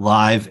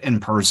live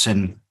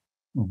in-person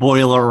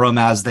boiler room,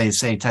 as they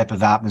say, type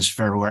of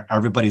atmosphere where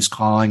everybody's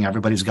calling,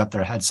 everybody's got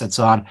their headsets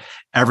on,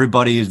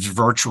 everybody is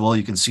virtual.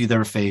 You can see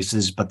their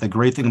faces. But the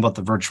great thing about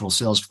the virtual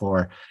sales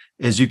floor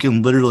is you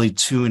can literally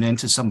tune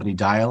into somebody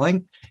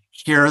dialing,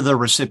 hear the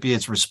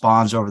recipient's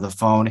response over the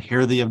phone,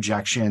 hear the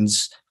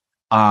objections.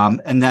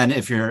 And then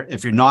if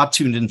you're not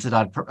tuned into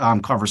that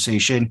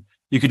conversation,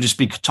 you can just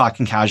be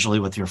talking casually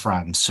with your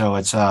friends. So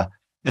it's a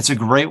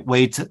great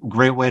way to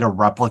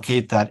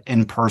replicate that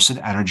in-person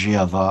energy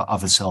of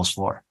a sales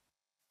floor.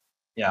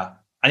 Yeah.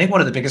 I think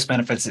one of the biggest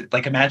benefits,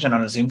 like imagine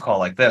on a Zoom call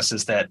like this,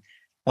 is that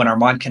when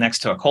Armand connects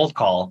to a cold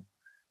call,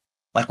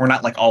 like we're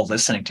not like all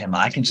listening to him.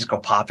 I can just go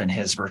pop in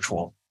his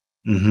virtual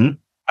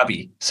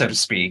hubby, so to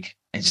speak,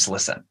 and just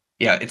listen.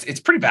 Yeah, it's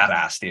pretty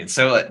badass, dude.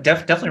 So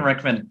definitely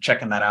recommend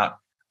checking that out.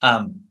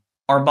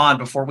 Armand,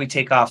 before we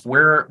take off,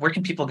 where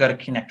can people go to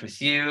connect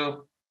with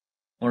you,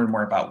 learn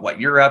more about what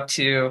you're up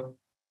to,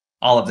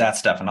 all of that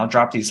stuff? And I'll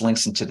drop these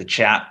links into the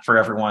chat for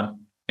everyone.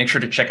 Make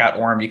sure to check out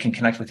Orem. You can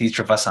connect with each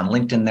of us on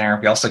LinkedIn there.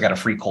 We also got a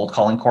free cold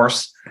calling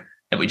course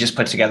that we just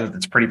put together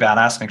that's pretty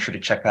badass. Make sure to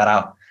check that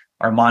out.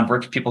 Armand, where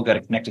can people go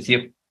to connect with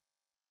you?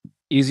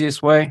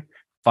 Easiest way,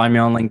 find me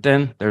on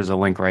LinkedIn. There's a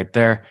link right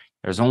there.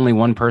 There's only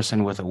one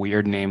person with a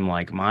weird name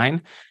like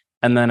mine.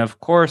 And then, of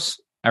course,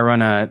 I run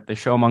the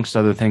show, amongst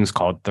other things,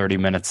 called 30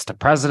 Minutes to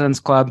President's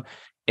Club.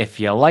 If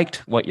you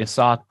liked what you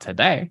saw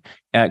today,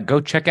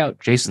 go check out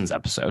Jason's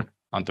episode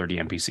on 30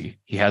 MPC.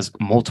 He has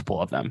multiple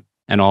of them,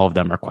 and all of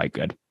them are quite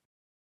good.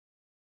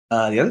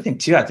 The other thing,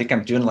 too, I think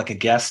I'm doing like a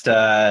guest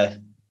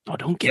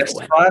don't give guest it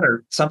away. spot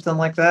or something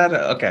like that.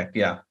 Okay,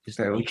 yeah.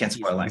 So we can't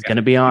spoil that. He's going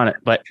to be on it.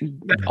 But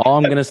all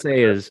I'm going to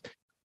say is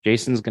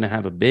Jason's going to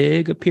have a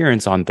big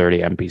appearance on 30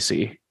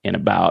 MPC in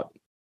about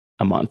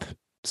a month.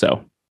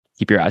 So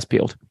keep your eyes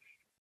peeled.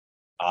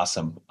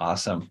 Awesome.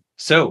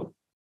 So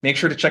make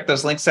sure to check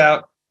those links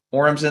out.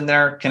 Orem's in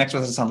there. Connect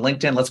with us on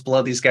LinkedIn. Let's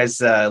blow these guys'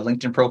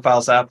 LinkedIn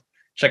profiles up.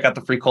 Check out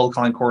the free cold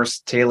calling course.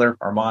 Taylor,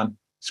 Armand,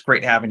 it's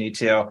great having you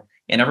too.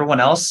 And everyone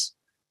else,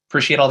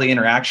 appreciate all the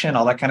interaction,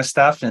 all that kind of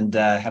stuff. And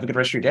have a good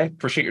rest of your day.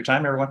 Appreciate your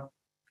time, everyone.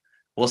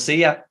 We'll see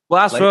ya.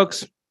 Blast,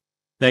 folks.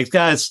 Thanks,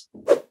 guys.